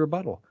 before you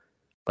rebuttal,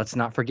 let's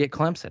not forget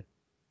Clemson.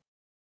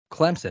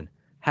 Clemson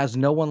has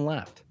no one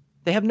left.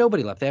 They have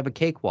nobody left. They have a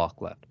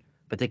cakewalk left,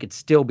 but they could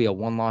still be a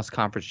one-loss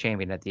conference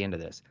champion at the end of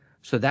this.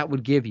 So that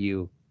would give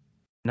you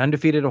an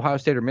undefeated Ohio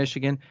State or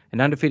Michigan,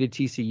 an undefeated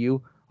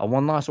TCU, a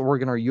one-loss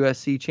Oregon or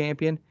USC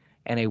champion,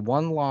 and a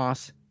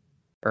one-loss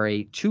or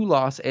a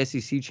 2-loss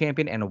SEC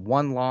champion, and a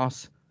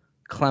 1-loss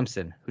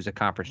Clemson, who's a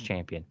conference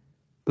champion.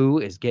 Who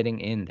is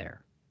getting in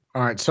there?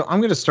 All right, so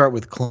I'm going to start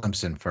with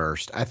Clemson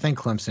first. I think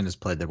Clemson has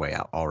played their way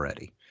out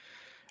already.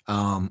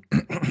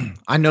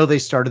 I know they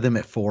started them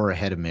at 4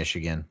 ahead of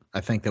Michigan.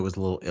 I think that was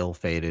a little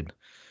ill-fated,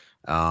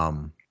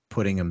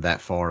 putting them that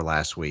far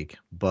last week.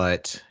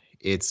 But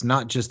it's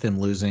not just them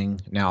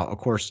losing. Now, of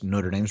course,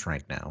 Notre Dame's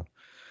ranked now.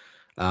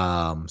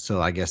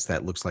 So I guess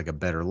that looks like a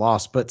better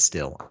loss. But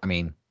still, I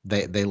mean,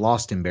 they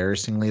lost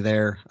embarrassingly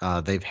there.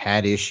 They've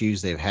had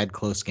issues. They've had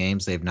close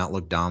games. They've not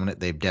looked dominant.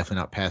 They've definitely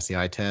not passed the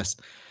eye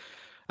test.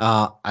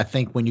 I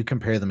think when you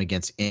compare them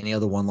against any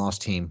other one-loss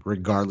team,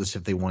 regardless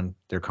if they won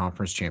their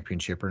conference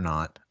championship or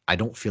not, I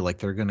don't feel like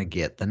they're going to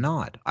get the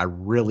nod. I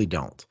really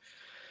don't.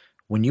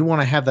 When you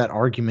want to have that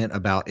argument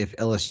about if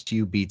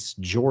LSU beats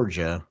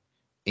Georgia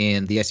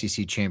in the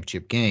SEC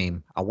championship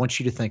game, I want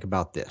you to think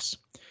about this.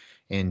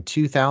 In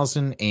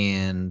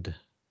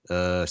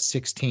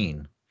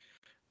 2016,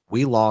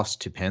 we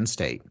lost to Penn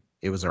State.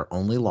 It was our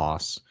only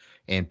loss,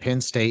 and Penn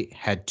State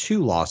had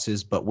 2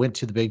 losses but went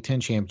to the Big Ten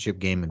championship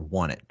game and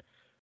won it.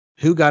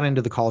 Who got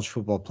into the college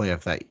football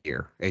playoff that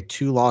year? A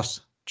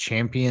 2-loss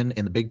champion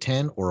in the Big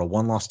Ten or a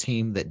one-loss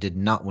team that did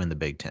not win the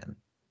Big Ten.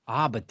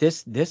 But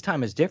this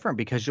time is different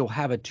because you'll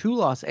have a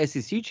 2-loss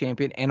SEC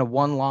champion and a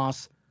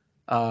 1-loss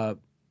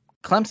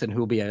Clemson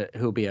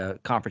who'll be a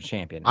conference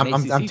champion.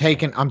 I'm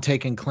taking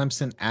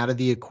Clemson out of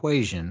the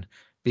equation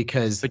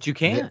because but you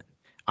can't.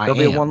 I They'll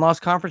be a 1-loss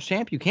conference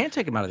champ. You can't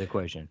take them out of the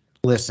equation.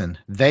 Listen,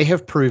 they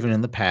have proven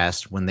in the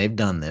past when they've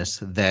done this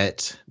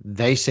that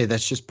they say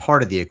that's just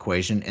part of the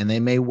equation and they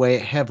may weigh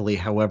it heavily.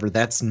 However,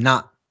 that's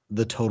not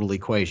the total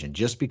equation.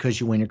 Just because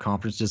you win your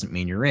conference doesn't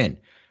mean you're in.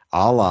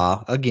 A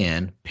la,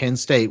 again, Penn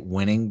State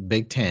winning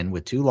Big Ten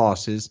with 2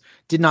 losses,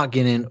 did not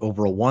get in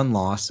over a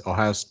 1-loss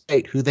Ohio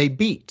State, who they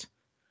beat.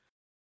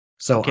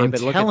 So okay, I'm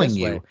telling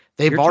you,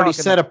 they've already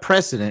set a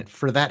precedent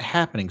for that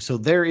happening. So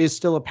there is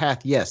still a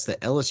path, yes,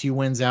 that LSU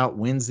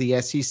wins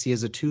the SEC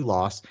as a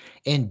 2-loss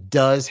and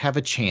does have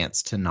a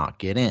chance to not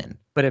get in.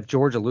 But if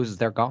Georgia loses,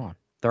 they're gone.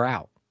 They're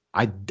out.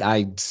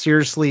 I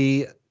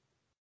seriously,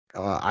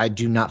 I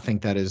do not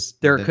think that's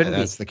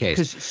the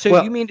case.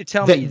 So you mean to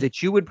tell me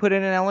that you would put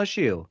in an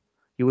LSU?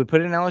 You would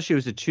put in LSU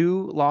as a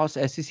 2-loss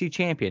SEC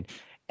champion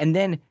and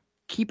then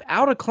keep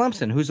out of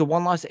Clemson, who's a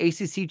 1-loss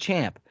ACC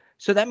champ.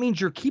 So that means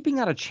you're keeping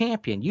out a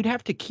champion. You'd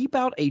have to keep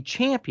out a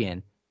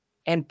champion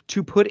and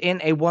to put in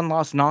a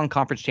 1-loss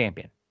non-conference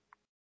champion.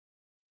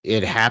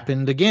 It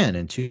happened again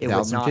in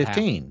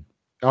 2015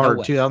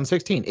 or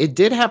 2016. It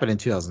did happen in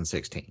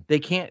 2016. They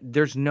can't.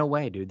 There's no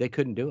way, dude. They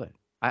couldn't do it.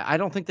 I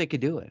don't think they could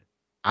do it.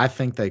 I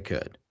think they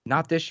could.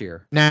 Not this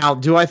year. Now,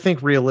 do I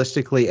think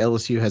realistically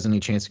LSU has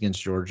any chance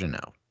against Georgia? No.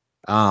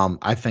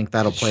 I think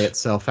that'll play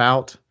itself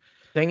out.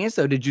 Thing is,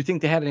 though, did you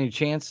think they had any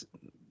chance?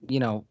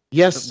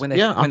 Yes. When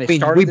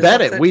we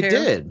bet it. We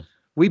did.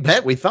 We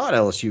thought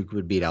LSU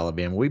would beat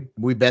Alabama.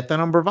 We bet that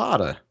on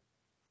bravado.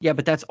 Yeah,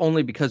 but that's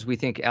only because we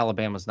think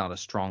Alabama's not as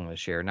strong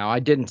this year. Now, I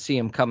didn't see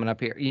him coming up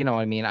here. You know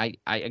what I mean?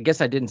 I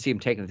guess I didn't see him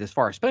taking it this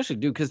far, especially,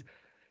 dude, because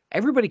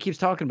everybody keeps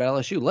talking about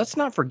LSU. Let's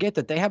not forget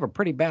that they have a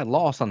pretty bad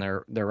loss on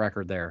their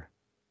record there.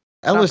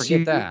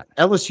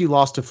 LSU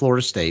lost to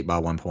Florida State by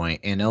 1 point,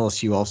 and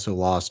LSU also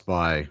lost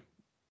by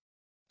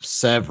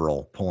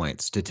several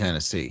points to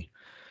Tennessee.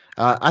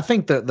 I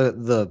think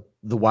the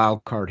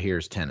wild card here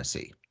is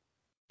Tennessee,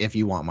 if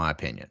you want my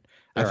opinion.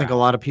 I think a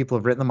lot of people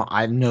have written them.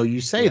 I know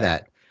you say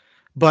that,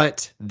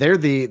 but they're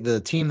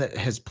the team that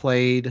has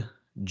played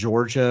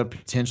Georgia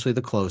potentially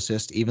the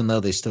closest, even though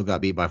they still got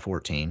beat by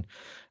 14.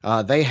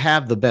 They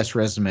have the best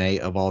resume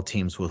of all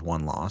teams with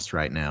 1 loss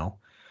right now.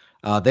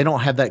 They don't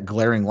have that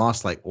glaring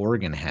loss like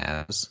Oregon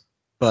has,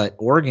 but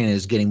Oregon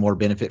is getting more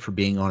benefit for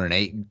being on an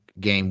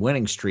 8-game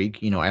winning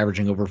streak,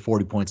 averaging over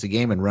 40 points a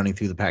game and running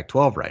through the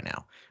Pac-12 right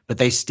now. But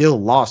they still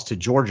lost to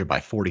Georgia by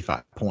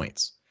 45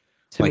 points.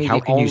 How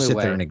can you sit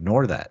there and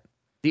ignore that?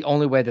 The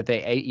only way that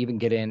they even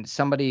get in,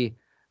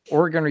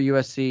 Oregon or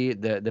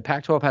USC, the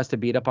Pac-12 has to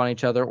beat up on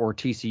each other or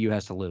TCU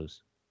has to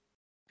lose.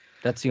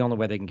 That's the only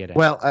way they can get in.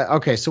 Well,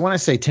 okay, so when I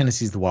say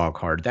Tennessee's the wild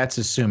card, that's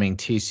assuming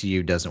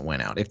TCU doesn't win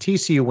out. If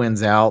TCU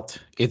wins out,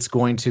 it's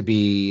going to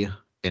be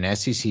an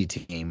SEC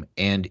team,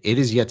 and it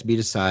is yet to be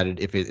decided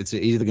if it's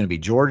either going to be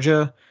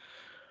Georgia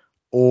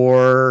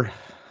or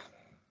 –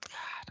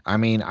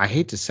 I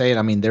hate to say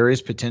it. There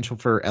is potential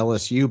for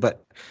LSU,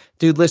 but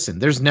dude, listen,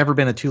 there's never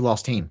been a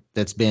 2-loss team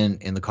that's been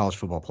in the college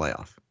football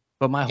playoff.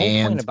 But my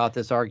whole point about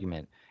this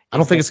argument, I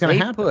don't think it's going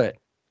to happen.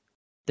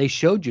 They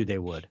showed you they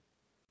would,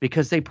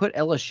 because they put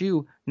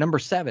LSU number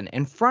 7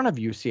 in front of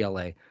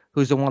UCLA,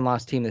 who's a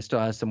 1-loss team that still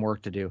has some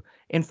work to do,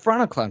 in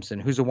front of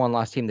Clemson, who's a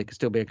 1-loss team that could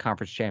still be a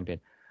conference champion,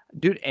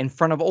 dude, in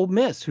front of Ole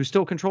Miss, who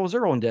still controls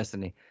their own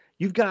destiny.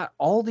 You've got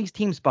all these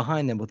teams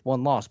behind them with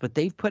 1 loss, but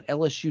they've put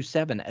LSU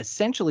 7,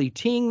 essentially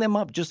teeing them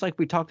up just like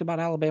we talked about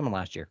Alabama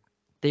last year.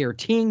 They are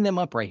teeing them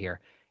up right here.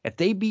 If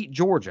they beat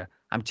Georgia,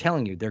 I'm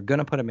telling you, they're going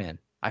to put them in.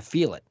 I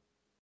feel it.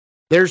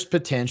 There's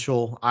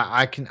potential.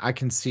 I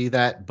can see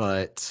that,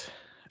 but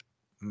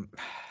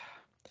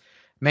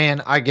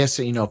man, I guess,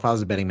 if I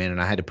was a betting man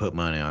and I had to put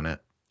money on it,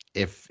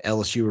 if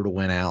LSU were to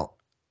win out,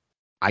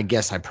 I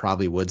guess I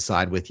probably would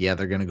side with, they're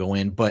going to go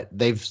in, but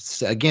they've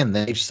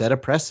set a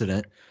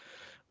precedent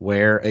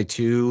where a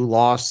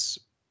 2-loss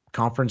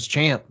conference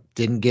champ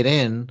didn't get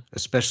in,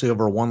 especially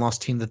over a 1-loss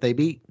team that they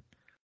beat.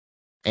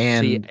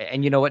 And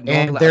you know what?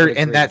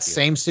 In that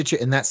same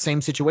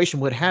situation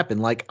would happen.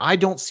 Like, I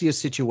don't see a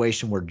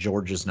situation where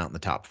Georgia's not in the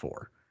top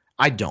 4.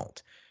 I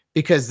don't,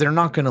 because they're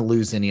not going to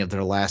lose any of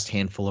their last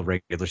handful of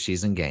regular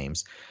season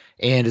games.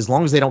 And as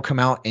long as they don't come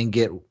out and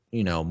get,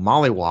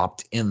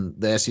 mollywopped in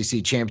the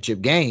SEC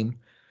championship game,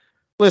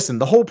 listen,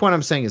 the whole point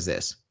I'm saying is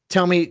this.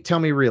 Tell me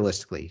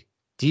realistically,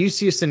 do you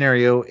see a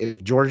scenario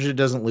if Georgia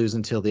doesn't lose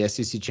until the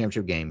SEC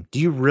championship game? Do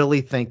you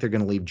really think they're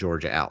going to leave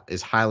Georgia out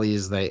as highly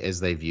as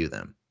they view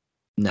them?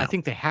 No. I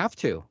think they have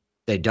to.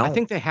 They don't. I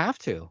think they have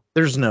to.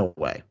 There's no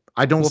way.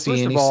 I don't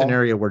see any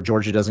scenario where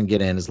Georgia doesn't get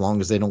in as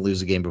long as they don't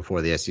lose a game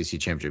before the SEC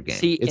championship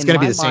game. It's going to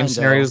be the same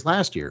scenario as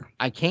last year.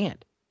 I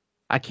can't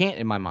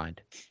in my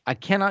mind. I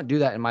cannot do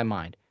that in my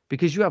mind,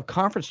 because you have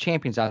conference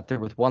champions out there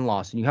with 1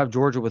 loss and you have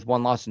Georgia with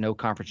 1 loss and no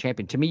conference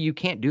champion. To me, you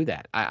can't do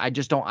that. I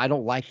just don't. I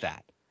don't like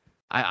that.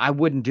 I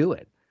wouldn't do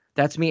it.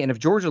 That's me. And if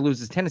Georgia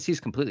loses, Tennessee's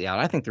completely out.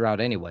 I think they're out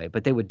anyway,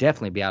 but they would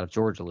definitely be out if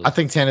Georgia I loses.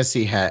 think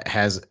Tennessee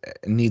has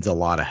needs a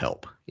lot of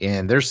help,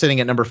 and they're sitting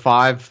at number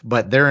 5,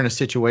 but they're in a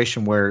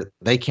situation where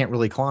they can't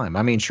really climb.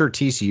 I mean, sure,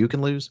 TCU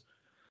can lose,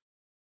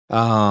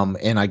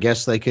 and I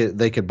guess they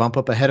could bump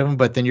up ahead of them,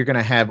 but then you're going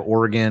to have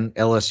Oregon,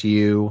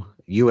 LSU,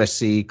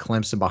 USC,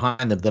 Clemson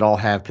behind them that all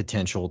have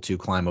potential to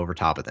climb over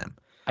top of them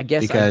I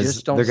guess I because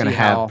just don't they're going see to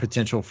have how.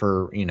 potential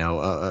for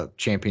a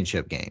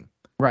championship game.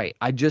 Right.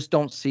 I just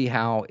don't see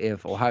how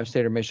if Ohio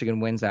State or Michigan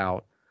wins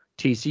out,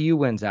 TCU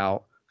wins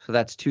out, so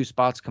that's 2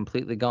 spots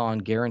completely gone,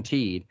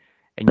 guaranteed.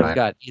 And you've Right.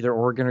 got either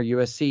Oregon or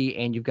USC,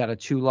 and you've got a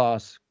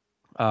 2-loss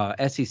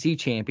SEC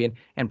champion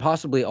and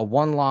possibly a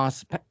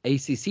 1-loss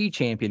ACC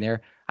champion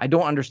there. I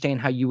don't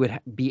understand how you would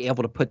be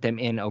able to put them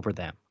in over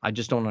them. I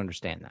just don't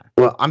understand that.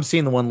 Well, I'm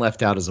seeing the one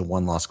left out as a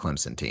one-loss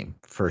Clemson team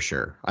for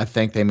sure. I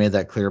think they made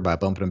that clear by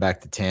bumping them back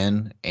to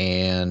 10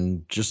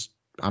 and just,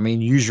 I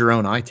mean, use your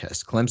own eye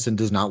test. Clemson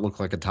does not look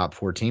like a top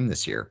 4 team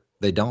this year.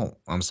 They don't.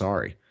 I'm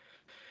sorry.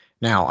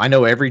 Now, I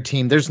know every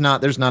team, there's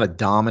not a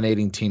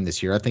dominating team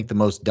this year. I think the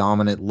most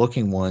dominant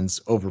looking ones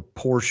over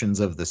portions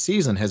of the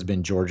season has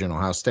been Georgia and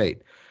Ohio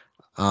State.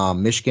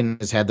 Michigan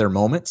has had their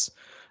moments.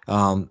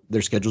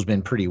 Their schedule's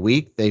been pretty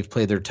weak. They've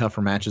played their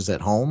tougher matches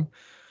at home.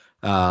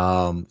 They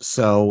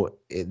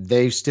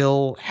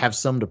still have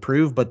some to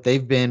prove, but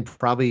they've been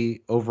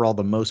probably overall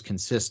the most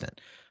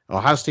consistent.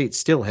 Ohio State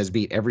still has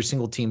beat every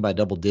single team by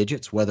double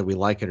digits, whether we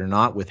like it or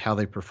not, with how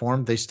they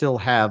perform. They still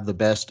have the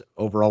best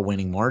overall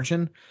winning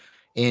margin.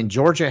 And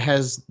Georgia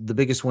has the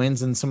biggest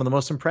wins and some of the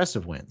most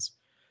impressive wins.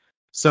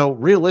 So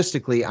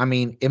realistically, I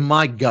mean, in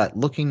my gut,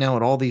 looking now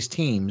at all these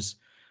teams,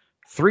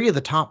 3 of the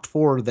top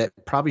 4 that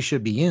probably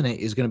should be in it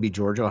is going to be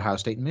Georgia, Ohio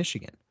State, and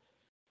Michigan.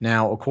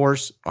 Now, of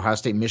course, Ohio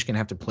State and Michigan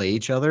have to play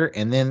each other.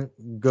 And then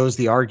goes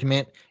the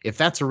argument, if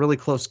that's a really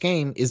close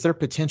game, is there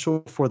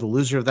potential for the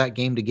loser of that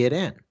game to get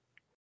in?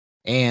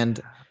 And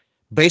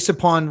based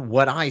upon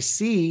what I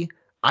see,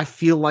 I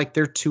feel like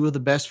they're 2 of the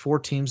best 4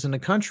 teams in the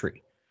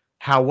country.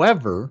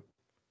 However,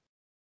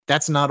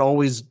 that's not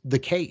always the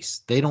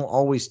case. They don't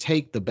always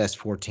take the best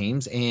 4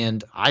 teams.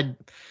 And I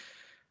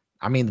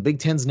mean, the Big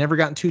Ten's never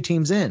gotten 2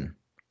 teams in.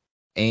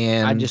 I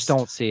And just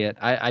don't see it.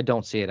 I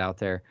don't see it out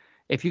there.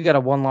 If you got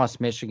a 1-loss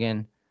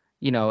Michigan,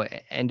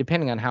 and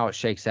depending on how it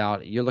shakes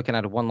out, you're looking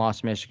at a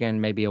 1-loss Michigan,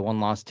 maybe a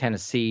 1-loss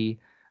Tennessee,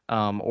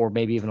 or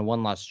maybe even a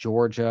 1-loss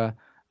Georgia.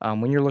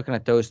 When you're looking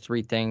at those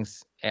 3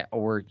 things,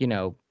 or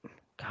God,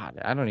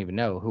 I don't even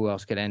know who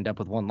else could end up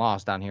with 1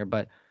 loss down here.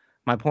 But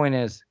my point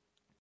is,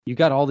 you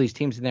got all these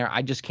teams in there.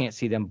 I just can't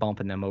see them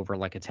bumping them over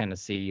like a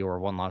Tennessee or a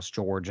 1-loss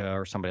Georgia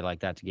or somebody like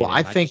that to get well, in. I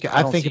I don't think see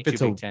if 2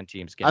 it's a Big Ten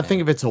teams I getting think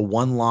in. if it's a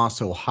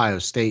one-loss Ohio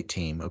State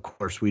team, of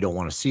course we don't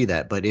want to see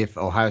that. But if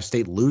Ohio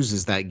State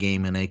loses that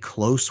game in a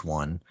close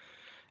one,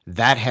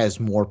 that has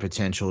more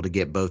potential to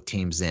get both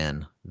teams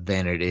in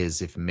than it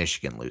is if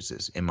Michigan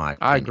loses, in my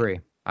I opinion. agree.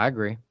 I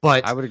agree. I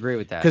But would agree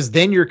with that. because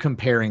then you're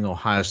comparing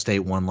Ohio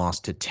State one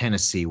loss to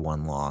Tennessee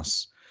one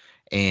loss,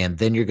 and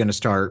then you're going to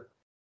start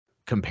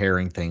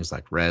comparing things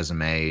like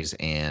resumes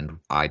and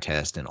eye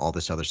test and all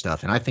this other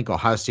stuff. And I think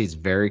Ohio State's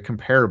very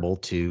comparable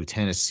to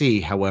Tennessee.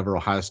 However,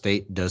 Ohio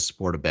State does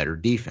sport a better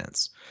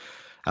defense.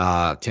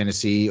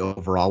 Tennessee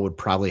overall would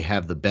probably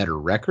have the better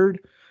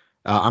record.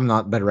 I'm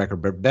not better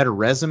record, but better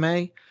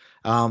resume.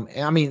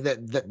 I mean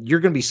that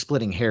you're going to be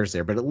splitting hairs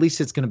there, but at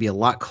least it's going to be a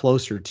lot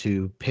closer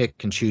to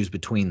pick and choose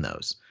between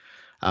those.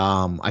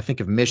 I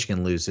think if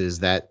Michigan loses,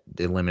 that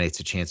eliminates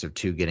a chance of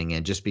 2 getting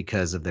in just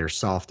because of their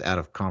soft out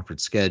of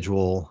conference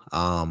schedule.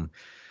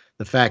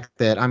 The fact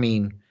that, I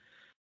mean,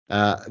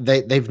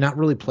 they've not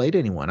really played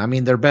anyone. I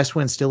mean, their best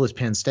win still is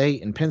Penn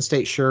State, and Penn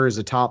State sure is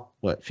a top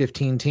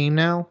 15 team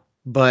now.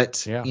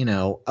 But Yeah.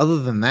 other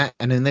than that,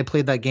 and then they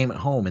played that game at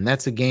home, and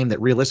that's a game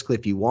that realistically,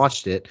 if you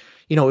watched it,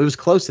 it was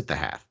close at the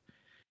half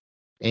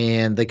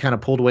and they kind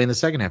of pulled away in the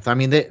second half. I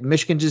mean,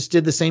 Michigan just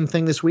did the same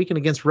thing this weekend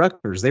against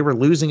Rutgers. They were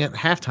losing at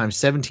halftime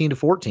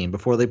 17-14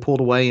 before they pulled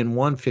away and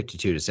won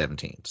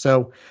 52-17.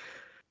 So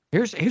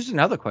Here's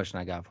another question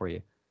I got for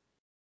you.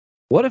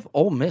 What if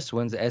Ole Miss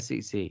wins the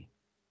SEC?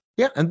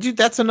 yeah, and dude,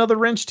 that's another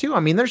wrench too. I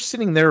mean, they're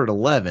sitting there at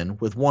 11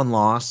 with 1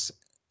 loss,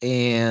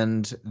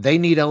 and they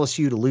need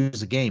LSU to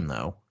lose a game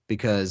though,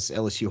 because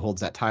LSU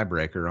holds that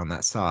tiebreaker on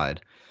that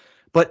side.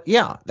 But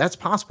yeah, that's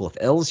possible. If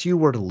LSU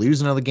were to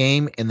lose another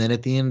game and then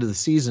at the end of the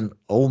season,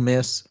 Ole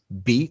Miss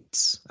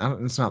beats,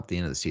 it's not the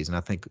end of the season. I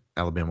think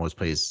Alabama always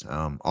plays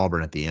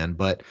Auburn at the end.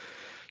 But,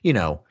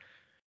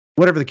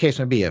 whatever the case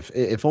may be,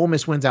 if Ole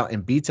Miss wins out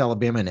and beats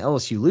Alabama and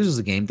LSU loses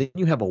a game, then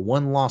you have a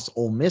 1-loss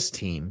Ole Miss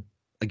team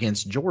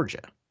against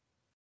Georgia.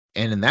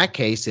 And in that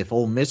case, if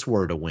Ole Miss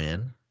were to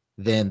win,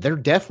 then they're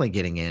definitely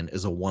getting in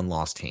as a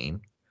 1-loss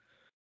team.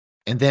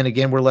 And then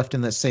again, we're left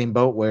in that same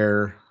boat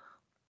where,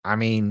 I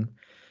mean,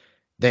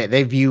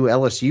 they view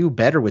LSU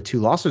better with 2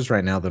 losses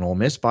right now than Ole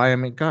Miss by,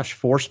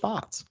 4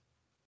 spots.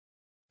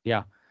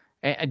 Yeah.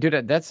 And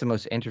dude, that's the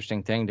most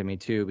interesting thing to me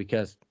too,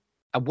 because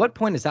at what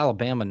point is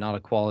Alabama not a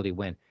quality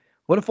win?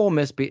 What if Ole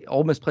Miss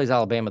plays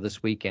Alabama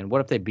this weekend?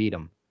 What if they beat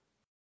them?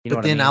 You know But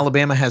what I then mean?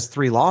 Alabama has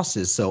 3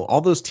 losses, so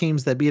all those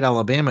teams that beat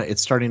Alabama,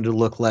 it's starting to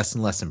look less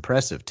and less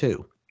impressive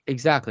too.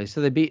 Exactly.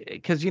 So they beat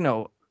because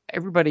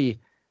everybody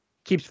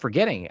keeps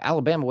forgetting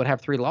Alabama would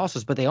have 3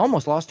 losses, but they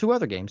almost lost 2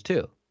 other games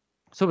too.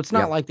 So it's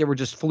not Yep. like they were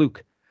just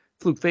fluke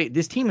fate.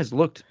 This team has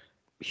looked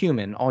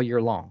human all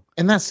year long.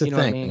 And that's the You know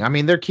what I thing. mean? I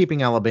mean, they're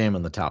keeping Alabama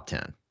in the top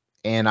 10.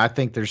 And I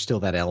think there's still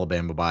that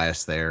Alabama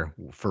bias there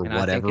for And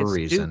I think whatever it's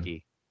reason.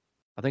 Dookie.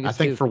 I think I it's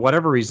think for Dookie.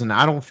 whatever reason,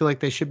 I don't feel like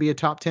they should be a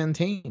top 10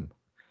 team.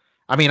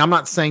 I mean, I'm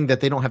not saying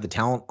that they don't have the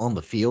talent on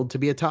the field to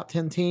be a top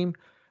 10 team,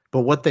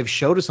 but what they've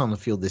showed us on the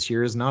field this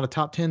year is not a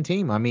top 10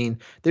 team. I mean,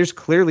 there's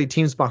clearly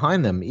teams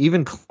behind them,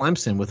 even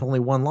Clemson with only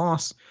 1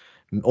 loss,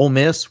 Ole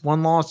Miss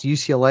 1 loss,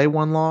 UCLA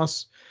 1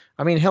 loss.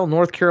 I mean, hell,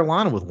 North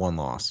Carolina with 1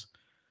 loss.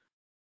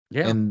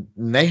 Yeah. And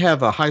they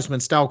have a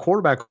Heisman style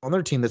quarterback on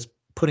their team that's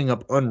putting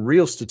up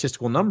unreal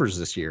statistical numbers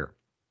this year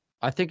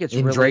I think it's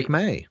in Drake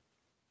really May.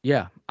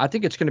 yeah, I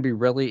think it's going to be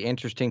really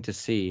interesting to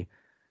see.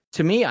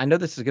 To me, I know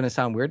this is going to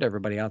sound weird to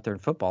everybody out there in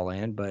football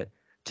land, but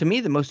to me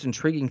the most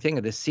intriguing thing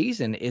of this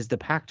season is the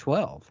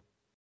Pac-12.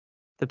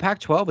 The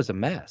Pac-12 is a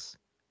mess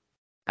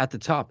at the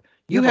top.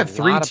 You You have a have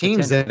three lot of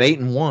teams at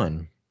potential.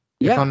 8-1,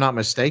 if I'm Yeah, not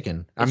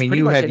mistaken. I it's mean, pretty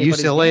you much have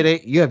anybody's UCLA at game.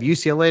 8, you have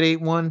UCLA at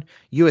 8-1,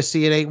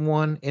 USC at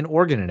 8-1, and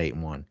Oregon at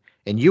 8-1.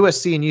 And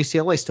USC and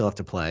UCLA still have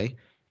to play.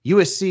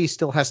 USC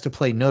still has to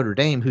play Notre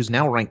Dame, who's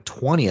now ranked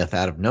 20th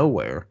out of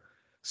nowhere.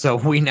 So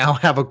we now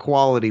have a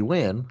quality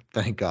win,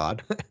 thank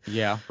God.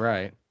 Yeah,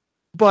 right.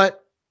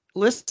 But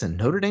listen,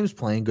 Notre Dame's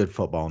playing good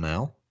football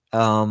now.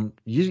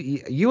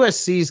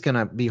 USC is going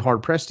to be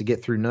hard pressed to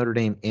get through Notre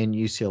Dame and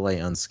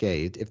UCLA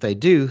unscathed. If they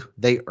do,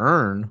 they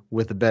earn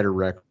with a better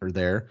record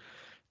there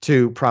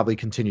to probably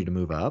continue to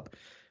move up.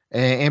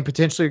 And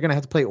potentially you're going to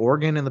have to play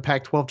Oregon in the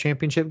Pac 12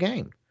 championship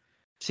game.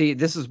 See,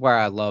 this is where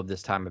I love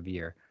this time of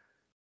year.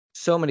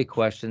 So many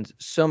questions,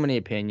 so many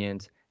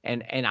opinions,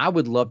 and I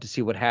would love to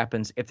see what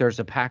happens if there's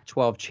a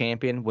Pac-12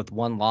 champion with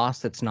 1 loss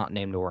that's not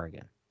named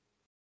Oregon.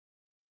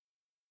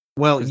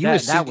 Well,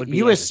 'Cause that would be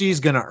USC is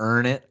interesting. going to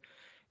earn it.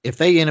 If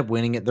they end up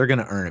winning it, they're going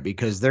to earn it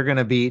because they're going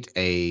to beat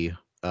a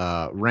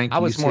ranked I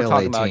was more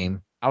talking UCLA about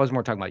team.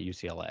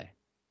 UCLA.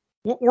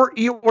 Or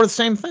the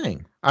same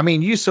thing. I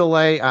mean,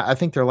 UCLA, I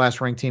think their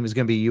last ranked team is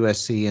going to be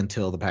USC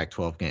until the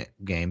Pac-12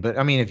 game. But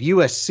I mean, if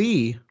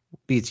USC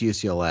beats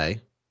UCLA,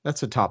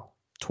 that's a top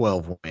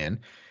 12 win.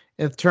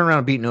 If turn around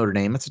and beat Notre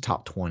Dame, that's a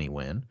top 20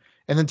 win.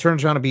 And then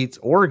turns around and beats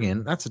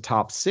Oregon, that's a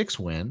top 6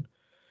 win.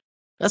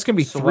 That's going to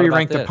be So what 3 about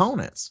ranked this?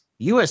 opponents.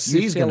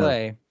 USC is going to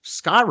UCLA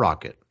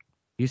skyrocket.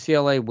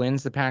 UCLA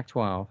wins the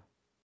Pac-12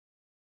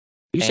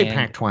 You say and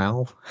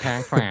Pac-12?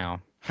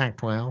 Pac-12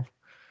 Pac-12.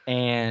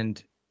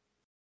 and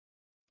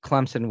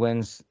Clemson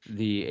wins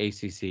the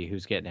ACC.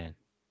 Who's getting in?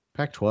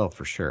 Pac-12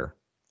 for sure.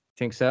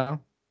 Think so?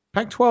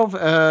 Pac-12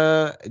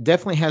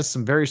 definitely has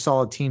some very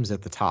solid teams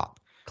at the top.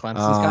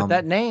 Clemson's got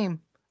that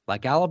name.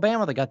 Like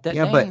Alabama, they got that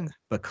Yeah, but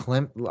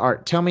name. all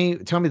right, tell me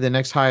the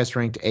next highest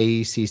ranked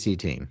ACC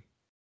team.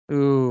 Ooh, I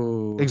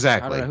don't know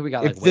Exactly. who we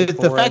got. If Like Wake the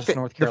fact Forest, that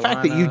North the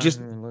fact that you Carolina.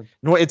 just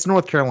no, it's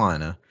North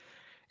Carolina,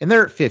 and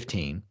they're at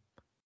 15.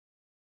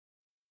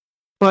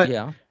 But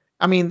Yeah,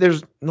 I mean,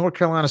 there's North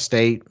Carolina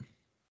State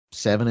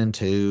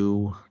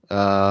 7-2.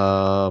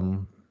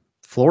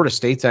 Florida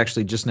State's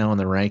actually just now in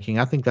the ranking.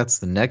 I think that's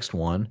the next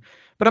one.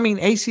 But I mean,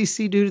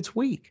 ACC, dude, it's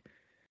weak.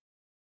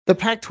 The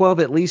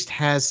Pac-12 at least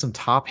has some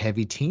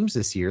top-heavy teams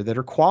this year that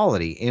are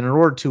quality. And in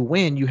order to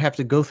win, you have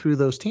to go through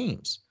those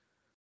teams.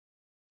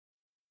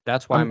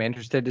 that's why I'm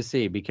interested to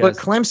see But because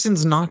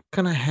Clemson's not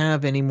going to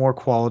have any more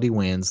quality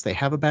wins. They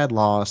have a bad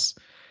loss.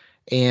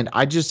 And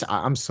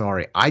I'm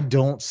sorry. I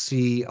don't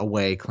see a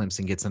way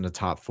Clemson gets in the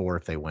top 4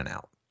 if they win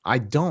out. I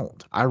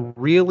don't. I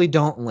really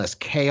don't unless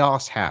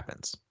chaos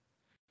happens.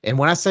 And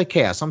when I say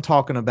chaos, I'm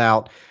talking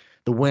about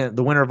the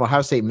winner of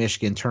Ohio State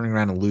Michigan turning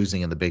around and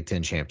losing in the Big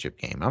Ten championship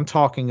game. I'm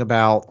talking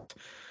about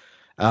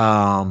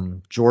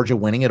Georgia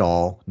winning it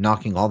all,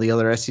 knocking all the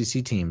other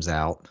SEC teams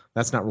out.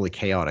 That's not really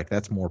chaotic.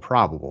 That's more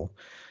probable.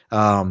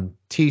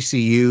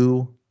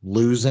 TCU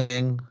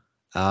losing,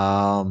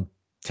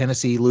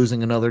 Tennessee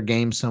losing another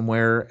game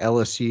somewhere,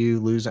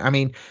 LSU losing. I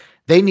mean,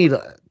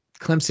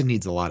 Clemson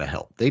needs a lot of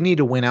help. They need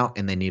to win out,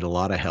 and they need a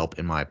lot of help,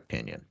 in my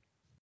opinion.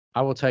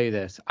 I will tell you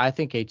this. I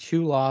think a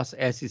 2-loss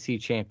SEC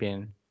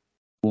champion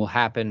will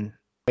happen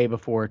way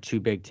before 2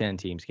 Big Ten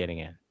teams getting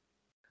in.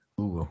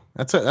 Ooh,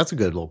 that's a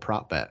good little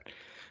prop bet.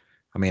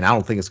 I mean, I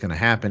don't think it's going to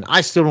happen.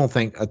 I still don't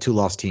think a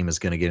 2-loss team is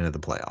going to get into the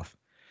playoff.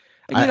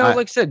 Like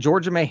I said,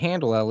 Georgia may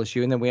handle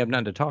LSU, and then we have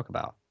nothing to talk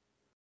about.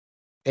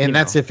 And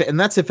that's if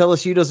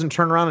LSU doesn't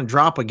turn around and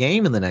drop a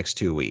game in the next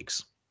 2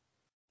 weeks.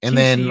 And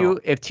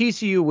if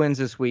TCU wins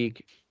this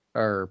week,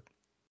 or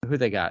who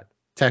they got?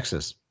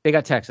 Texas. They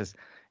got Texas.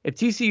 If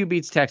TCU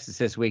beats Texas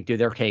this week, dude,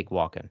 they're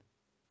cakewalking.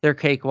 They're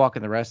cakewalking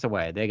the rest of the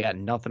way. They got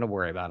nothing to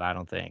worry about, I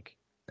don't think.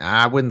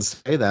 I wouldn't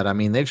say that. I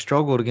mean, they've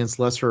struggled against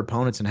lesser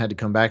opponents and had to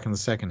come back in the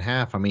second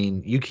half. I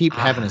mean, you keep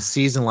having a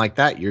season like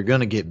that, you're going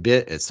to get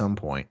bit at some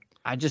point.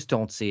 I just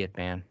don't see it,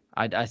 man.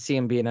 I see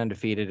them being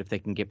undefeated if they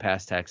can get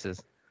past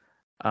Texas.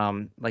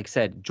 Like I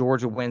said,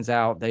 Georgia wins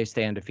out, they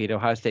stay undefeated.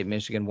 Ohio State,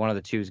 Michigan, one of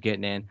the two is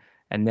getting in,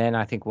 and then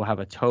I think we'll have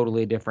a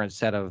totally different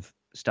set of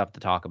stuff to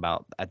talk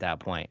about at that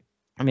point.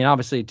 I mean,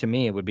 obviously, to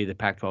me, it would be the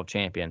Pac-12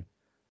 champion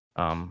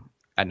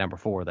at number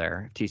 4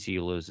 there.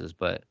 TCU loses,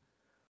 but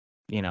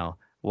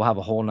we'll have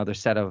a whole nother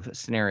set of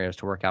scenarios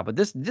to work out. But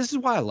this is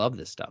why I love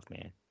this stuff,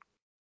 man.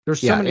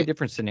 There's so many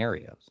different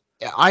scenarios.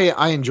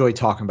 I enjoy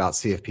talking about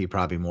CFP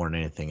probably more than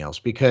anything else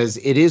because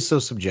it is so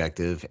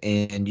subjective,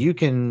 and you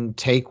can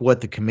take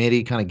what the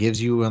committee kind of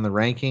gives you on the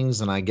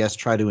rankings and I guess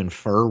try to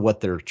infer what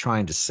they're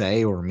trying to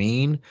say or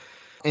mean.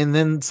 And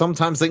then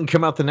sometimes they can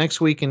come out the next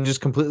week and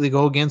just completely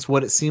go against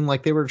what it seemed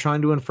like they were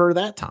trying to infer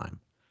that time.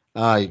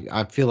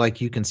 I feel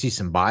like you can see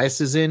some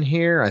biases in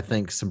here. I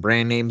think some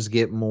brand names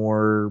get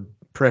more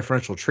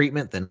preferential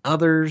treatment than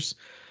others.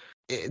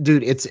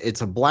 Dude,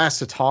 it's a blast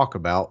to talk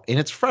about, and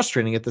it's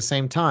frustrating at the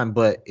same time,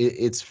 but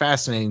it's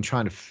fascinating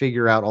trying to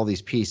figure out all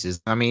these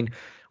pieces. I mean,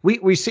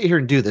 we sit here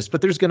and do this,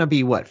 but there's going to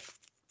be what,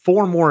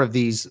 4 more of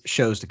these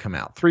shows to come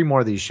out, 3 more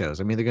of these shows.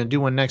 I mean, they're going to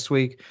do one next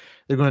week,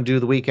 they're going to do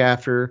the week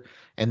after,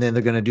 and then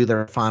they're going to do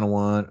their final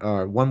one,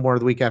 or one more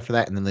the week after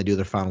that, and then they do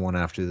their final one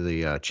after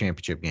the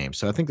championship game.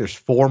 So I think there's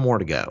 4 more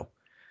to go.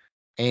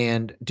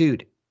 And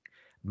dude,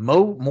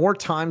 more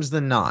times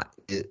than not,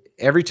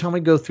 every time we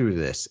go through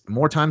this,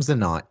 more times than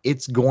not,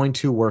 it's going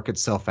to work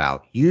itself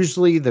out.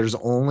 Usually there's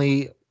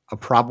only a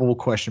probable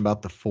question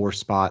about the 4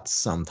 spots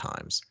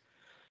sometimes.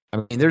 I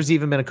mean, there's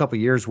even been a couple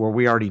years where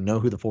we already know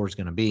who the 4 is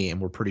going to be, and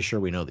we're pretty sure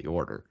we know the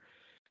order.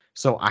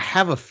 So I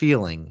have a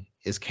feeling,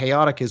 as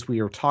chaotic as we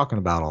are talking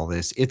about all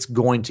this, it's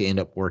going to end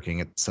up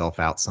working itself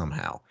out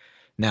somehow.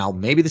 Now,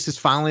 maybe this is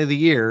finally the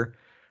year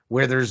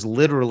where there's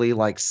literally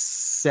like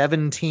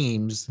 8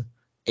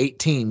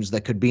 teams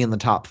that could be in the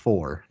top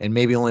 4, and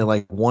maybe only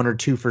like 1 or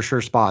 2 for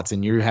sure spots,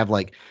 and you have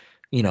like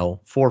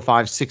 4,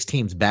 5, 6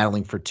 teams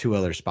battling for 2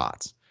 other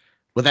spots.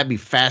 Would that be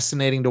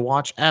fascinating to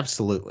watch?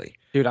 Absolutely,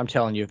 dude. I'm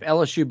telling you, if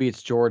LSU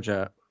beats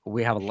Georgia,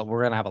 we're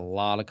gonna have a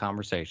lot of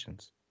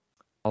conversations.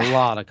 A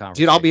lot of conversations.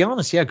 Dude, I'll be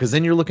honest, yeah, because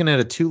then you're looking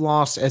at a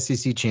 2-loss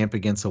SEC champ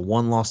against a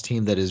 1-loss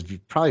team that is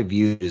probably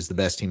viewed as the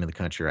best team in the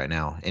country right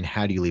now. And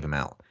how do you leave them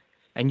out?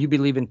 And you'd be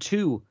leaving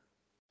two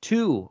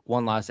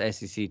 1-loss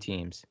SEC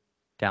teams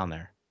down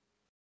there.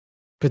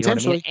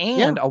 Potentially. You know what I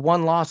mean? And a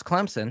 1-loss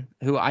Clemson,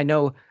 who I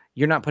know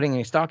you're not putting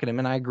any stock in them,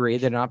 and I agree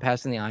they're not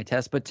passing the eye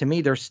test, but to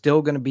me, they're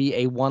still going to be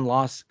a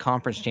 1-loss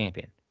conference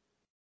champion.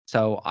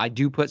 So I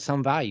do put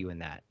some value in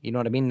that. You know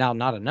what I mean? Now,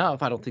 not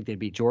enough. I don't think they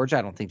beat Georgia.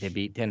 I don't think they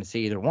beat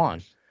Tennessee, either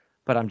one.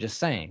 But I'm just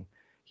saying,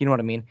 you know what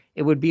I mean?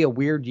 It would be a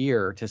weird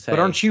year to say. But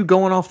aren't you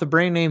going off the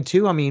brand name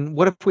too? I mean,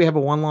 what if we have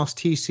a 1-loss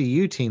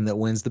TCU team that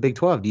wins the Big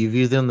 12? Do you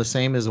view them the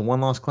same as a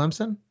 1-loss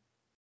Clemson?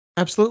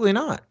 Absolutely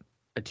not.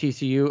 A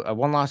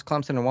 1-loss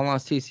Clemson and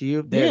 1-loss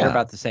TCU, they're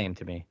about the same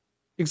to me.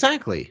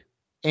 Exactly.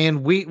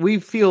 And we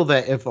feel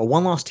that if a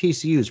 1-loss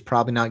TCU is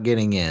probably not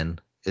getting in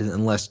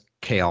unless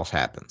chaos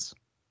happens.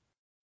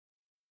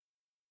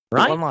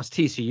 Right? 1-loss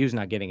TCU is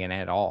not getting in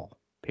at all,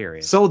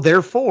 period. So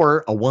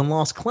therefore, a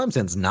 1-loss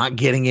Clemson's not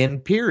getting in,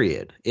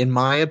 period, in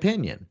my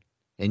opinion.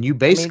 And you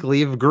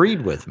basically have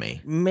agreed with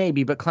me.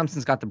 Maybe, but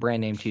Clemson's got the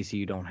brand name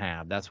TCU don't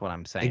have. That's what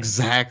I'm saying.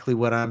 Exactly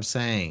what I'm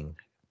saying.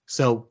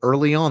 So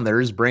early on, there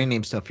is brand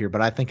name stuff here,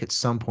 but I think at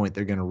some point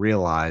they're going to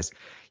realize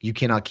you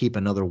cannot keep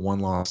another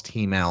 1-loss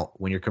team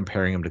out when you're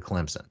comparing them to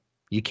Clemson.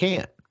 You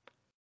can't.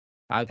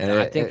 I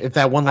think if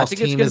that 1-loss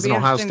team is an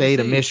Ohio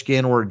State, a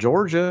Michigan, or a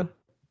Georgia,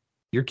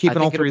 you're keeping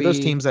all 3 of those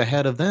teams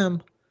ahead of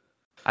them.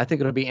 I think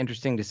it'll be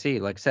interesting to see.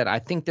 Like I said, I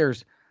think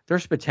there's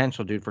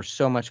potential, dude, for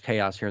so much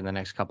chaos here in the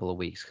next couple of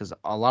weeks because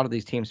a lot of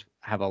these teams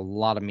have a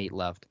lot of meat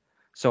left.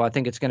 So I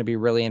think it's going to be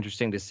really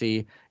interesting to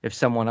see if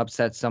someone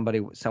upsets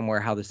somebody somewhere,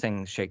 how this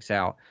thing shakes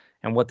out,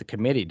 and what the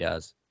committee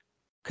does.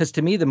 Because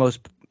to me, the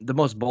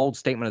most bold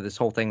statement of this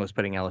whole thing was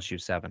putting LSU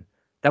 7.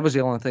 That was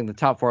the only thing. The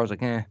top 4, I was like,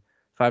 5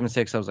 and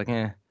 6, I was like,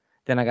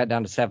 Then I got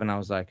down to 7, I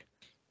was like,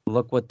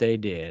 look what they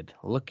did.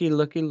 Looky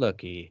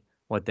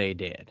what they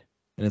did.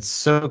 And it's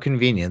so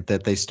convenient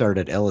that they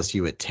started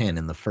LSU at 10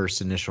 in the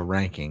first initial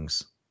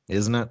rankings,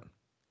 isn't it?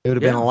 It would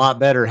have been a lot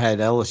better had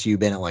LSU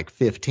been at like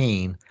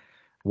 15,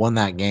 won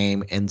that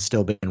game, and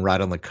still been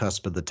right on the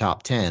cusp of the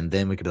top 10.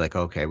 Then we could be like,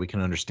 okay, we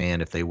can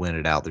understand if they win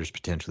it out, there's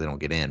potential they don't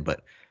get in.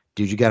 But,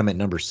 dude, you got them at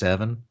number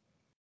 7?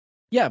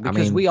 Yeah,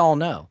 because we all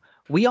know.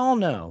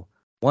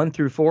 1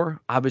 through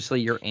 4,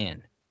 obviously you're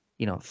in.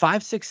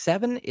 5, 6,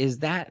 7 is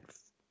that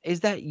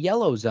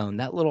yellow zone,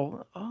 that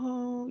little,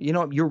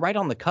 you're right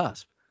on the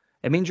cusp.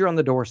 It means you're on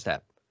the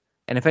doorstep.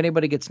 And if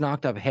anybody gets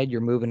knocked up ahead,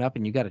 you're moving up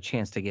and you got a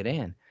chance to get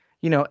in.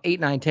 8,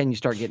 9, 10, you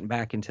start getting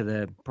back into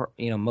the,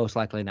 most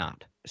likely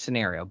not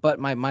scenario. But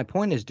my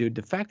point is, dude,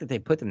 the fact that they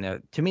put them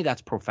there, to me,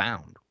 that's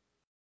profound.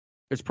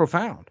 It's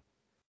profound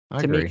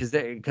I agree.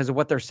 me because of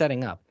what they're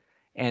setting up.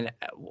 And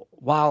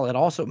while it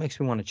also makes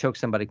me want to choke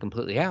somebody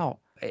completely out,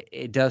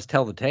 it does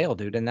tell the tale,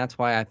 dude. And that's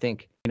why I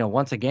think,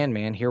 once again,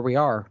 man, here we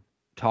are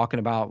talking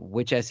about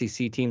which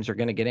SEC teams are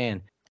going to get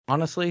in.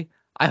 Honestly,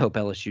 I hope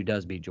LSU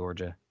does beat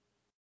Georgia.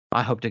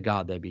 I hope to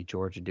God they beat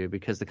Georgia, dude,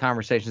 because the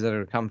conversations that are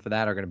going to come for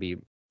that are going to be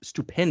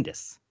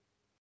stupendous.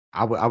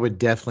 I would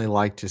definitely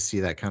like to see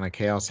that kind of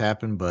chaos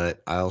happen,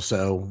 but I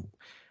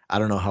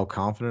don't know how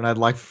confident I'd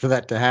like for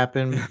that to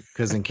happen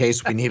because in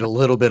case we need a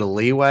little bit of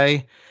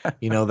leeway,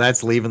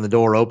 that's leaving the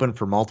door open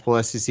for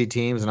multiple SEC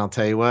teams. And I'll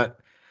tell you what,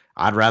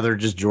 I'd rather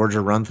just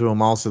Georgia run through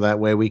them all so that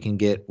way we can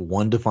get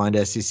one defined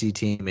SEC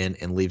team in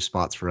and leave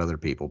spots for other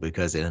people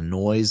because it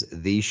annoys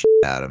the shit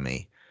out of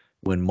me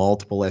when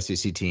multiple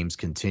SEC teams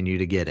continue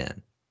to get in.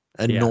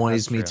 Yeah, that's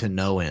Annoys me true. to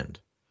no end.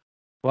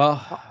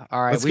 Well,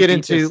 all right, Let's we get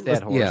beat this into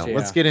dead horse.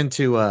 let's Yeah. get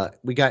into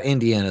we got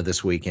Indiana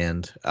this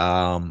weekend.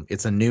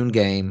 It's a noon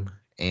game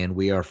and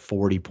we are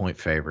 40-point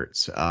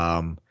favorites.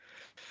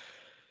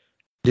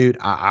 Dude,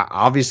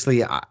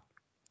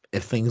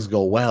 if things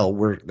go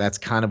well, that's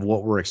kind of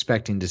what we're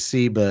expecting to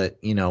see, but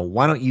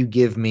why don't you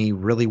give me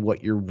really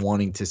what you're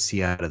wanting to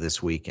see out of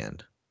this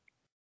weekend?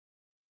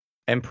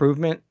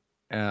 Improvement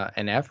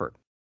and effort.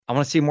 I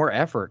want to see more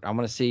effort. I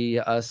want to see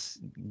us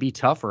be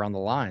tougher on the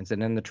lines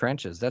and in the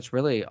trenches. That's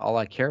really all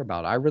I care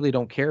about. I really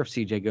don't care if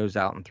CJ goes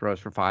out and throws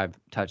for 5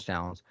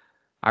 touchdowns.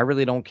 I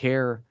really don't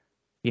care,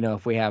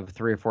 if we have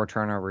 3 or 4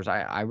 turnovers.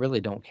 I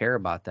really don't care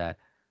about that.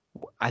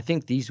 I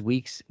think these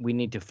weeks we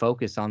need to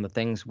focus on the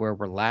things where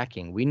we're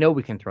lacking. We know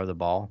we can throw the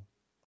ball.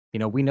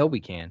 We know we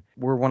can.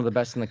 We're one of the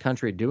best in the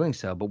country at doing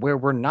so. But where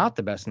we're not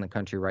the best in the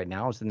country right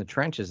now is in the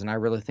trenches, and I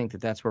really think that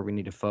that's where we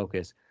need to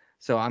focus.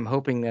 So I'm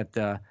hoping that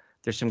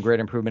there's some great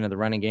improvement in the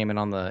running game and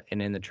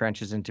in the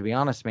trenches. And to be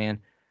honest, man,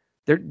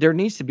 there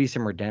needs to be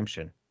some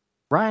redemption.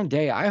 Ryan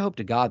Day, I hope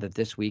to God that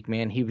this week,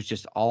 man, he was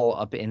just all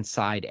up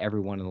inside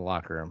everyone in the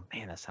locker room.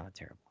 Man, that sounded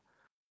terrible.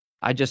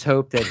 I just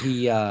hope that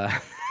he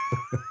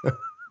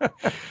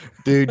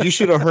Dude, you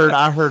should have heard.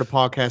 I heard a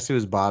podcast. It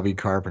was Bobby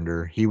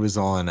Carpenter. He was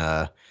on.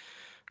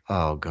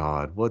 Oh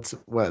God, what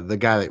the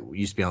guy that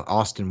used to be on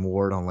Austin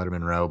Ward on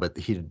Letterman Row, but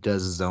he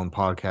does his own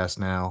podcast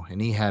now, and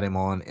he had him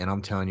on. And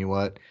I'm telling you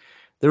what,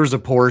 there was a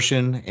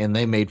portion, and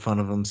they made fun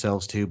of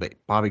themselves too. But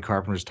Bobby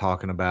Carpenter's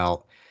talking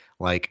about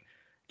like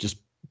just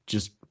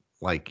just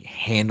like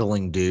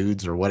handling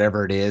dudes or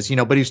whatever it is,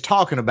 But he's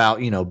talking about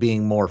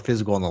being more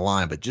physical on the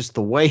line, but just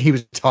the way he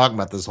was talking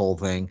about this whole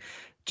thing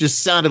just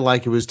sounded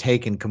like it was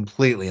taken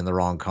completely in the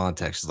wrong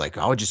context. It's like,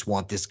 I would just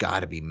want this guy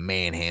to be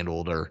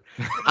manhandled, or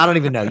I don't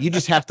even know. You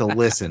just have to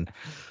listen.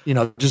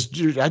 I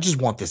just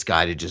want this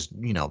guy to just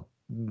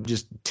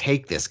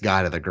take this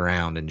guy to the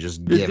ground and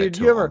just give it Dude,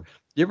 to him.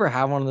 you ever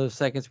have one of those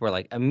seconds where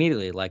like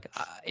immediately, like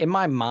in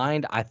my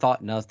mind, I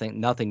thought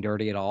nothing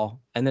dirty at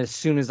all, and then as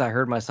soon as I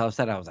heard myself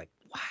said, I was like,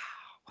 wow,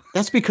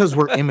 That's because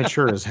we're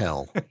immature as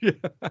hell.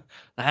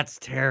 that's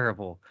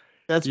terrible.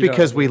 That's You know what I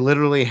because we mean?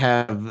 literally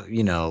have,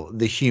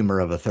 the humor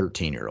of a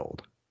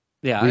 13-year-old.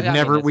 Yeah, We've I mean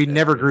never we that's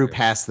never pretty grew true.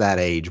 past that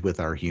age with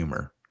our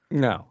humor.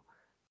 No,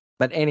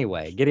 but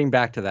anyway, getting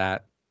back to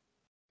that,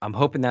 I'm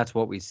hoping that's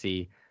what we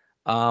see.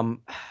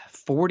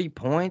 40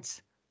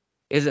 points.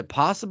 Is it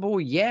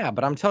possible? Yeah,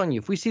 but I'm telling you,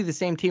 if we see the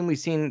same team we've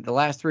seen the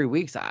last 3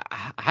 weeks,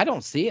 I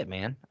don't see it,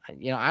 man.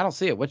 I don't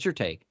see it. What's your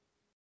take?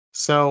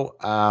 So,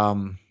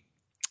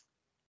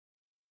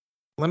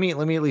 let me at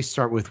least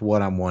start with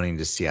what I'm wanting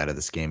to see out of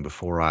this game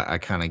before I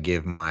kind of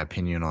give my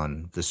opinion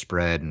on the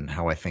spread and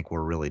how I think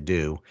we'll really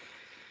do.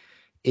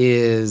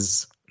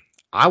 Is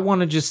I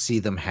want to just see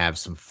them have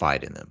some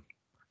fight in them.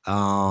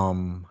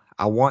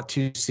 I want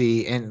to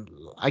see, and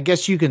I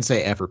guess you can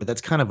say effort, but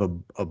that's kind of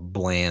a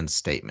bland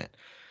statement.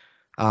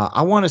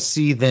 I want to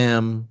see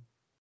them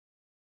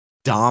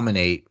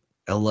dominate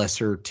a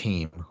lesser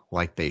team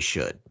like they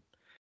should.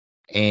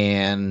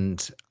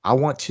 And I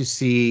want to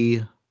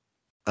see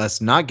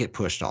us not get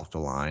pushed off the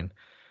line.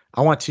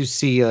 I want to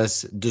see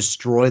us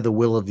destroy the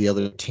will of the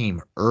other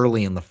team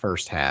early in the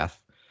first half.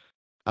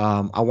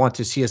 I want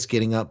to see us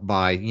getting up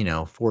by,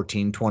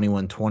 14,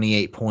 21,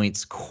 28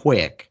 points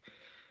quick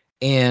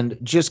and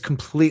just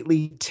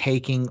completely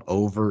taking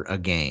over a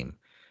game.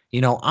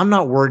 I'm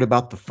not worried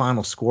about the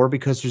final score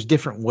because there's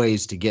different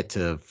ways to get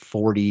to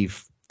 40,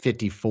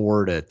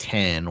 54 to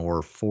 10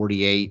 or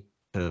 48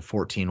 to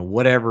 14,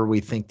 whatever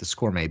we think the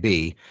score may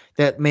be.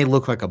 That may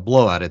look like a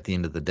blowout at the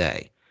end of the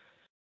day.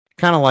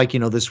 Kind of like,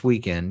 this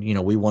weekend,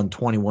 we won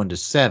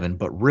 21-7,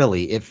 but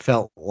really it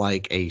felt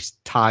like a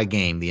tie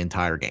game the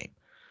entire game.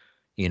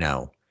 You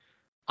know,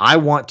 I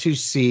want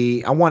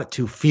it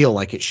to feel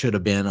like it should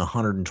have been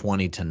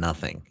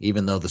 120-0,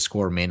 even though the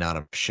score may not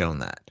have shown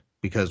that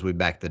because we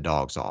backed the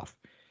dogs off.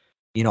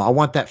 I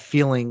want that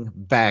feeling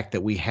back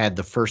that we had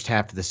the first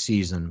half of the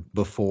season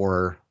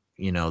before,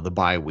 the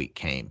bye week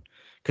came,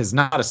 because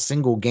not a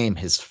single game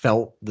has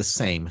felt the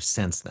same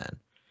since then.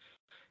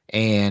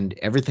 And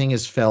everything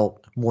has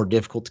felt more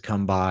difficult to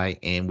come by,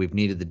 and we've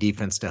needed the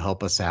defense to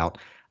help us out.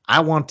 I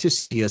want to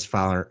see us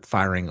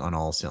firing on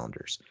all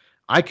cylinders.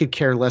 I could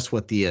care less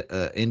what the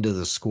end of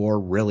the score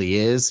really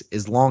is,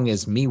 as long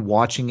as me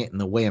watching it and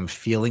the way I'm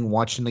feeling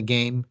watching the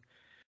game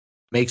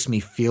makes me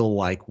feel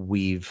like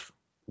we're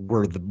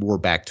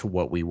back to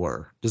what we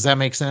were. Does that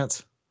make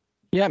sense?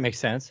 Yeah, it makes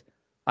sense.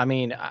 I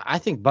mean, I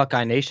think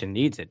Buckeye Nation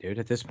needs it, dude.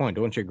 At this point,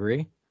 don't you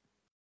agree?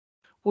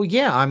 Well,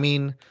 yeah. I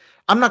mean,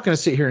 I'm not going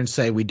to sit here and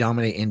say we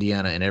dominate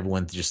Indiana and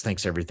everyone just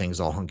thinks everything's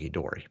all hunky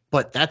dory,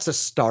 but that's a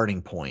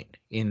starting point,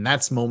 and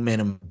that's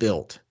momentum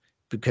built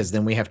because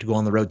then we have to go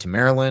on the road to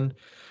Maryland,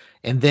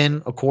 and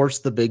then of course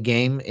the big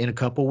game in a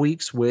couple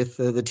weeks with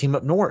the team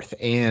up north.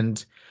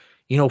 And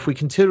if we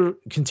continue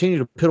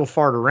to piddle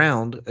fart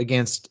around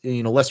against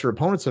lesser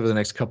opponents over the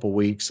next couple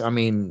weeks, I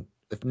mean,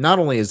 if not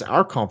only is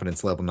our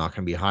confidence level not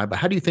going to be high, but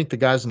how do you think the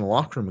guys in the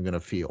locker room are going to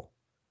feel?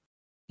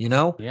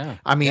 Yeah.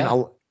 I mean,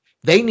 Yeah.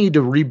 they need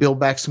to rebuild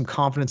back some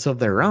confidence of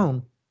their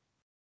own,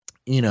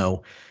 you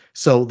know.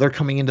 So they're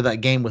coming into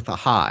that game with a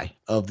high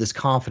of this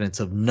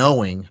confidence of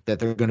knowing that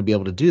they're going to be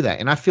able to do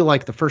that. And I feel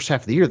like the first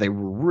half of the year, they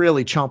were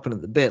really chomping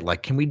at the bit.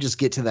 Like, can we just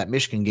get to that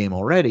Michigan game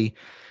already?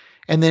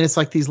 And then it's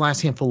like these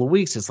last handful of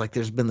weeks, it's like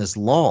there's been this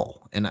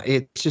lull. And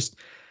it's just,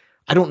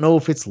 I don't know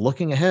if it's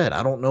looking ahead.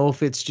 I don't know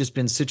if it's just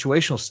been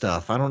situational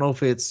stuff. I don't know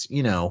if it's,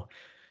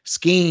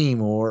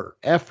 scheme or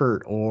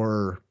effort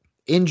or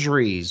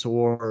injuries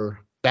or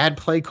bad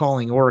play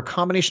calling or a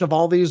combination of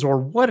all these or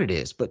what it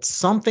is, but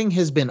something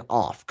has been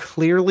off,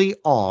 clearly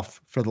off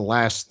for the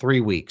last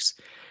 3 weeks.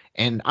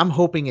 And I'm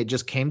hoping it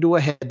just came to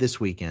a head this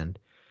weekend.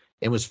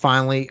 It was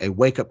finally a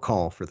wake up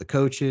call for the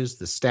coaches,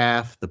 the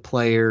staff, the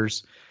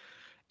players,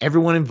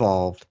 everyone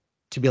involved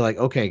to be like,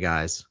 okay,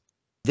 guys,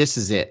 this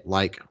is it.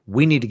 Like,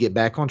 we need to get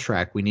back on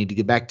track. We need to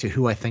get back to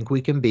who I think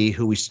we can be,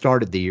 who we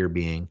started the year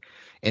being,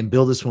 and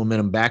build this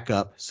momentum back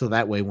up. So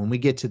that way, when we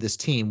get to this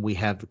team, we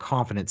have the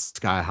confidence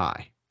sky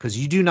high. Because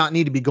you do not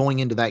need to be going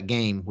into that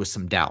game with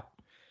some doubt.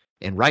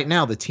 And right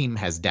now, the team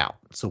has doubt.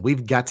 So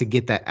we've got to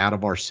get that out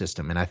of our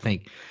system. And I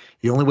think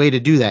the only way to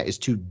do that is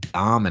to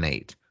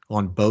dominate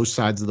on both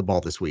sides of the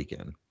ball this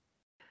weekend.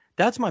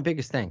 That's my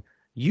biggest thing.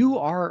 You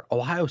are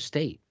Ohio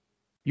State.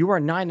 You are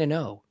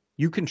 9-0.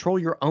 You control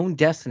your own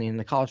destiny in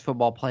the college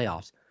football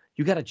playoffs.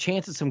 You got a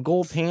chance at some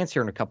gold pants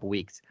here in a couple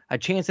weeks, a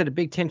chance at a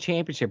Big Ten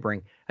championship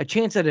ring, a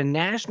chance at a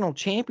national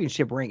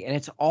championship ring, and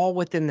it's all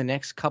within the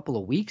next couple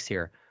of weeks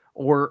here,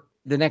 or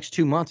the next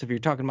 2 months if you're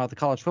talking about the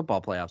college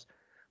football playoffs.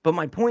 But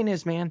my point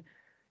is, man,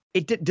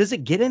 does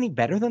it get any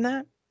better than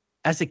that?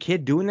 As a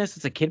kid doing this,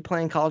 as a kid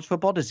playing college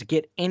football, does it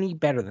get any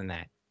better than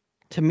that?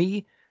 To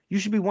me, you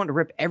should be wanting to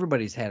rip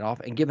everybody's head off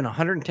and giving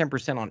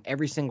 110% on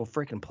every single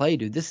freaking play,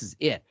 dude. This is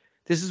it.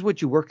 This is what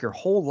you work your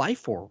whole life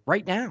for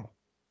right now.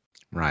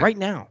 Right. Right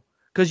now.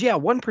 Because, yeah,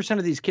 1%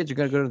 of these kids are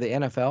going to go to the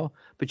NFL.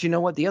 But you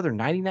know what? The other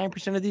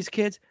 99% of these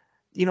kids,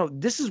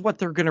 this is what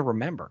they're going to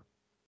remember.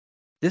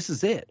 This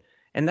is it.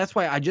 And that's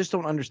why I just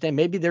don't understand.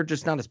 Maybe they're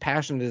just not as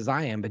passionate as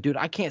I am. But, dude,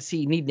 I can't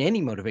see needing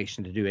any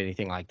motivation to do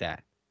anything like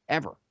that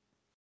ever.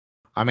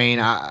 I mean,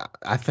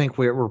 I think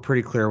we're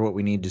pretty clear what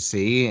we need to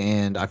see,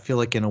 and I feel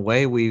like in a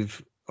way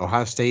we've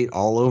Ohio State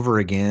all over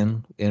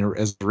again, and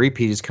as the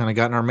repeat has kind of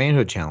gotten our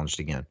manhood challenged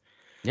again.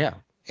 Yeah.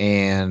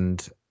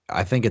 And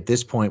I think at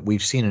this point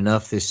we've seen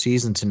enough this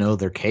season to know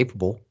they're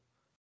capable.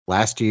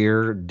 Last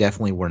year,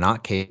 definitely were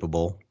not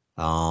capable.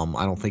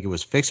 I don't think it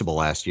was fixable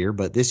last year,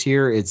 but this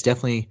year it's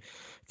definitely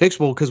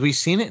fixable because we've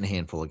seen it in a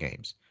handful of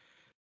games.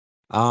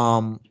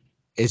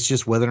 It's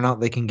just whether or not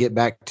they can get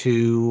back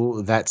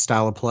to that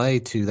style of play,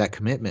 to that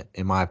commitment,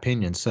 in my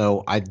opinion.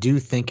 So I do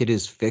think it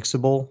is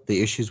fixable,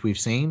 the issues we've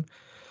seen.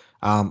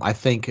 I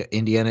think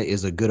Indiana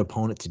is a good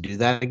opponent to do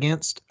that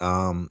against.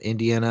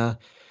 Indiana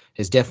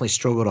has definitely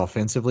struggled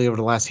offensively over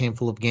the last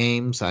handful of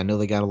games. I know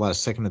they got a lot of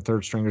second and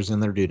third stringers in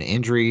there due to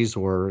injuries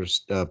or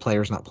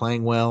players not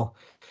playing well.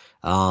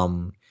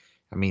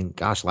 I mean,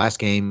 gosh, last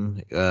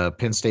game,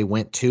 Penn State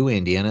went to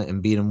Indiana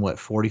and beat them,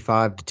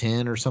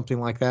 45-10 or something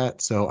like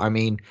that. So, I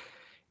mean,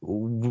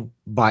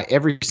 by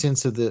every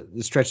sense of the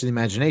stretch of the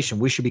imagination,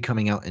 we should be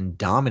coming out and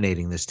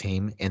dominating this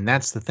team. And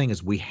that's the thing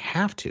is we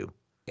have to.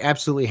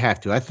 Absolutely have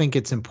to. I think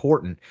it's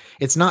important.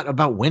 It's not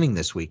about winning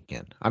this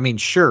weekend. I mean,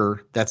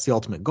 sure, that's the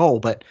ultimate goal,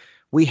 but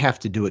we have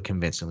to do it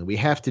convincingly. We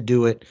have to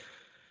do it,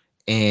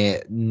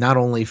 and not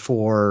only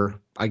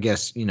for, I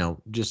guess,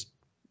 just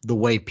the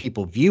way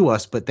people view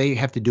us, but they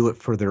have to do it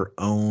for their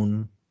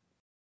own,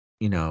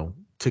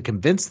 to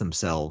convince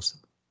themselves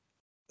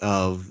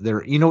of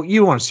their,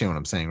 you understand what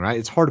I'm saying, right?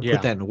 It's hard to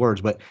put that into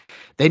words, but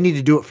they need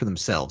to do it for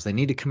themselves. They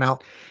need to come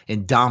out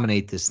and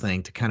dominate this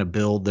thing to kind of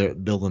build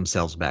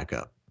themselves back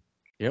up.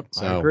 Yep,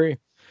 So, I agree.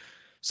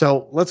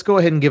 So let's go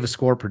ahead and give a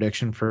score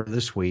prediction for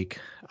this week.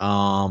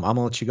 I'm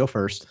gonna let you go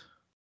first.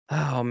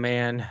 Oh,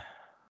 man.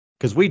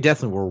 Because we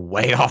definitely were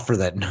way off for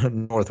that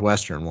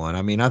Northwestern one.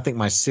 I mean, I think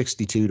my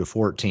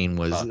 62-14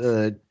 was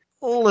a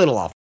little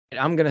off.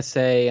 I'm going to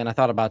say, and I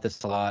thought about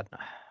this a lot,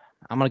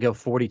 I'm going to go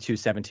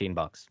 42-17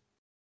 Bucks.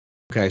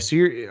 Okay, so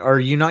are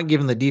you not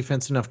giving the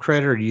defense enough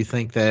credit, or do you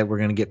think that we're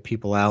going to get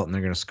people out and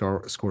they're going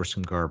to score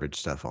some garbage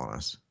stuff on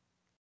us?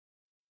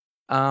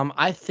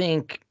 I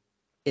think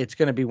it's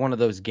going to be one of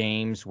those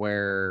games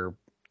where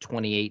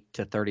 28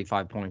 to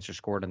 35 points are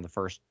scored in the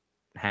first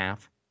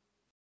half.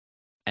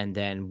 And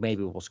then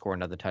maybe we'll score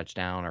another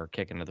touchdown or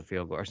kick another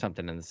field goal or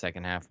something in the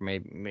second half.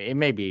 Maybe it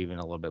may be even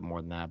a little bit more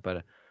than that,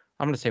 but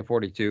I'm going to say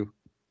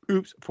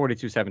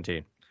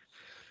 42-17.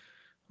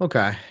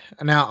 Okay.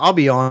 Now, I'll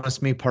be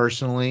honest, me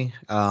personally,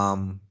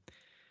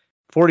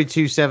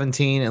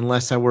 42-17,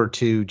 unless I were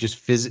to just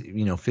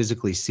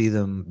physically see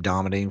them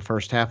dominating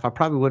first half, I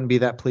probably wouldn't be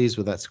that pleased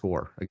with that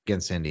score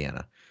against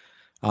Indiana.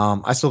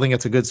 I still think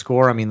it's a good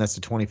score. I mean, that's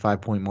a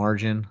 25-point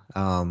margin.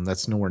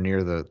 That's nowhere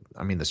near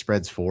the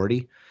spread's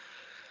 40.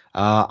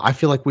 I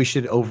feel like we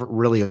should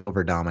really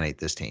over dominate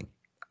this team.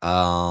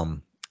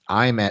 I'm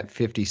at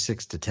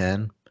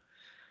 56-10.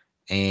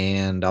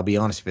 And I'll be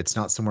honest, if it's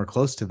not somewhere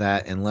close to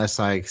that, unless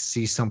I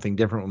see something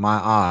different with my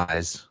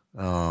eyes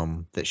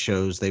that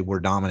shows they were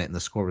dominant and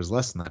the score was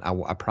less than that,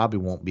 I probably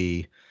won't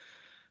be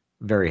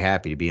very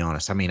happy, to be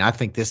honest. I mean, I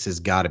think this has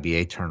got to be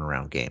a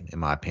turnaround game, in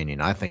my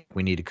opinion. I think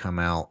we need to come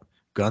out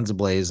guns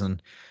a-blazing,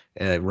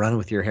 run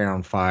with your hair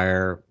on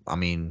fire. I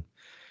mean,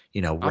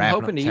 I'm wrapping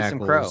hoping up to eat some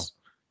crow. tackles.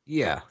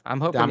 Yeah. I'm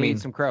hoping to eat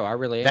some crow. I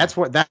really am. That's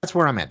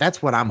where I'm at.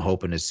 That's what I'm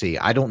hoping to see.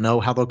 I don't know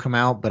how they'll come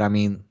out, but I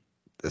mean,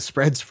 the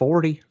spread's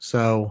 40,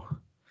 so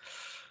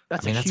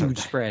that's a huge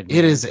spread, man.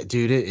 It is,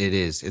 dude. It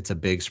is. It's a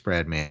big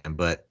spread, man.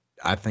 But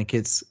I think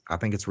it's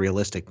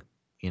realistic.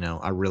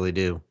 I really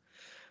do.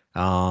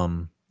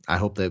 I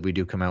hope that we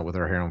do come out with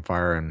our hair on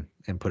fire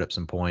and put up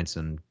some points,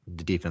 and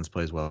the defense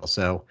plays well.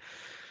 So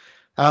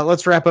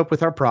let's wrap up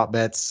with our prop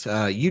bets.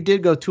 You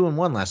did go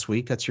 2-1 last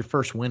week. That's your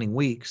first winning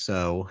week,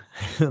 so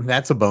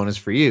that's a bonus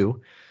for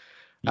you.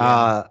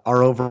 Yeah.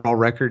 Our overall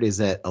record is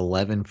at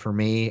 11 for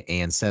me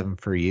and 7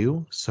 for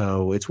you.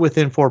 So it's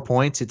within 4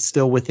 points. It's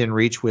still within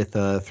reach with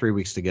 3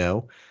 weeks to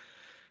go.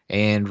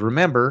 And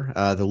remember,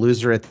 the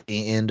loser at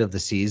the end of the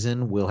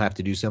season will have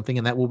to do something,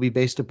 and that will be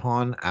based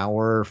upon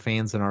our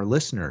fans and our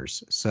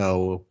listeners.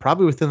 So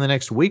probably within the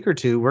next week or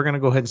two, we're going to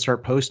go ahead and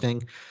start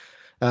posting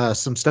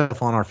some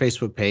stuff on our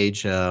Facebook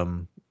page,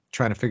 trying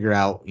to figure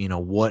out,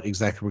 what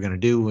exactly we're going to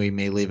do. We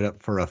may leave it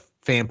up for a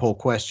fan poll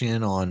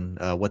question on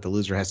what the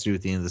loser has to do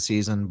at the end of the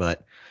season,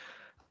 but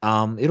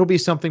it'll be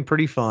something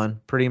pretty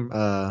fun, pretty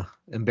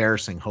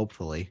embarrassing,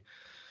 hopefully.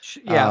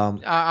 Yeah,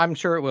 I'm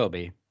sure it will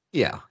be.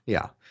 Yeah.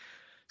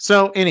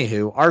 So,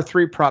 anywho, our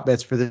 3 prop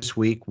bets for this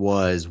week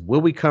was: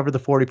 will we cover the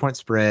 40-point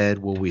spread?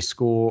 Will we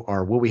score,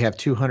 or will we have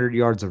 200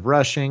 yards of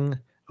rushing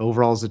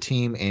overall as a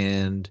team?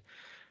 And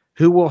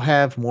who will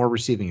have more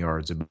receiving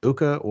yards,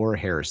 Ibuka or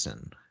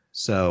Harrison?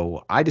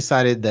 So I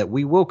decided that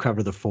we will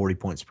cover the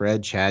 40-point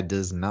spread. Chad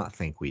does not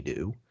think we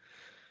do.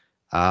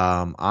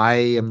 I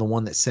am the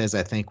one that says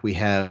I think we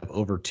have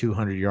over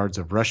 200 yards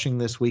of rushing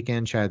this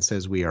weekend. Chad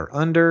says we are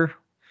under.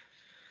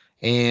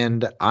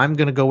 And I'm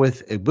going to go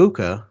with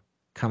Ibuka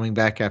coming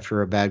back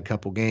after a bad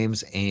couple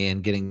games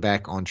and getting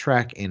back on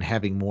track and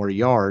having more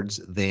yards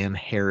than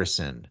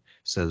Harrison.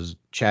 So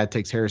Chad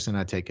takes Harrison,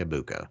 I take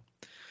Ibuka.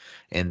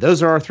 And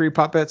those are our 3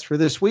 prop bets for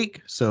this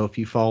week. So if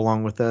you follow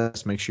along with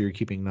us, make sure you're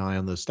keeping an eye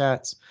on those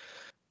stats.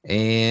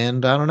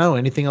 And I don't know,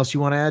 anything else you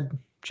want to add,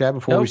 Chad,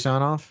 before we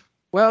sign off?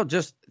 Well,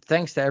 just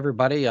thanks to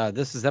everybody.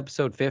 This is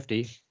episode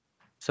 50.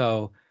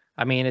 So,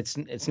 I mean,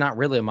 it's not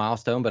really a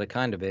milestone, but it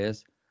kind of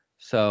is.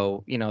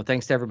 So,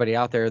 thanks to everybody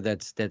out there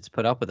that's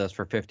put up with us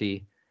for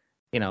 50,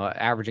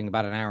 averaging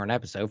about an hour an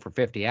episode for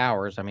 50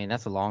 hours. I mean,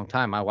 that's a long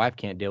time. My wife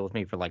can't deal with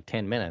me for like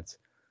 10 minutes.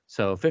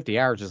 So 50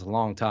 hours is a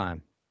long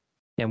time.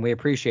 And we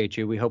appreciate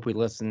you. We hope you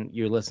listen,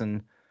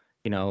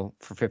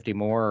 for 50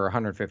 more or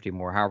 150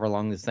 more, however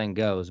long this thing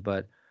goes.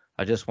 But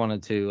I just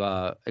wanted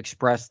to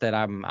express that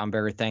I'm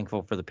very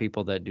thankful for the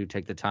people that do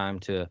take the time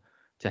to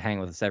hang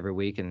with us every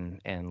week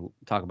and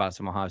talk about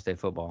some Ohio State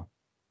football.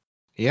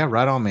 Yeah,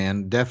 right on,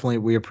 man. Definitely,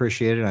 we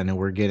appreciate it. I know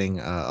we're getting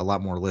a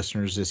lot more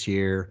listeners this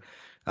year,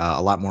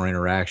 a lot more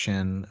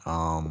interaction.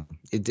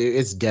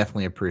 It's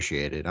definitely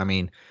appreciated. I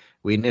mean,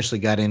 we initially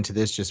got into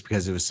this just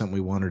because it was something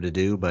we wanted to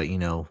do, but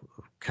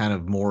kind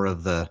of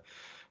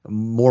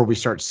more we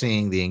start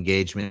seeing the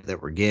engagement that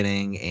we're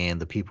getting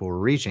and the people we're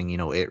reaching,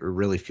 it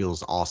really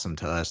feels awesome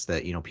to us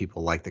that,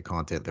 people like the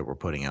content that we're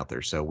putting out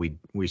there. So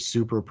we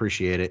super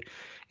appreciate it.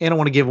 And I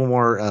want to give one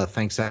more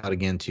thanks out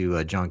again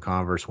to John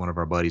Converse, one of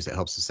our buddies that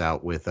helps us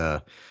out with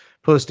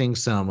posting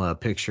some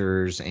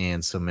pictures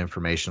and some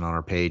information on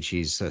our page.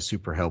 He's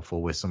super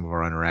helpful with some of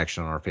our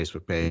interaction on our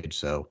Facebook page.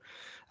 So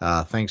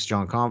thanks,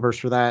 John Converse,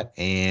 for that.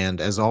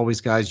 And as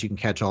always, guys, you can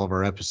catch all of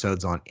our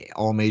episodes on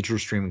all major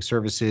streaming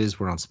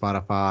services. We're on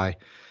Spotify,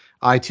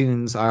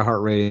 iTunes,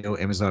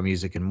 iHeartRadio, Amazon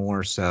Music, and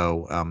more.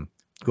 So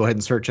go ahead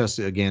and search us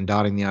again,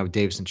 Dotting the I with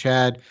Davis and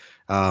Chad.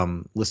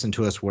 Listen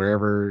to us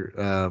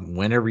wherever,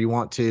 whenever you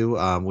want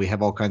to. We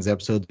have all kinds of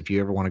episodes if you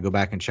ever want to go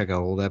back and check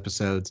out old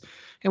episodes.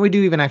 And we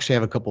do even actually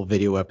have a couple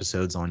video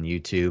episodes on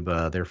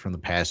YouTube. They're from the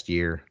past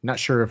year. Not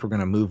sure if we're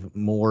going to move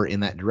more in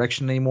that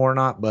direction anymore or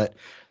not, but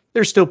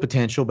there's still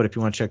potential. But if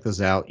you want to check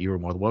those out, you are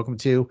more than welcome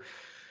to.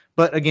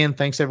 But again,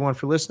 thanks everyone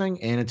for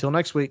listening. And until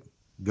next week,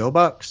 go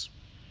Bucks.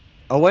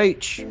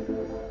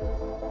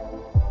 OH.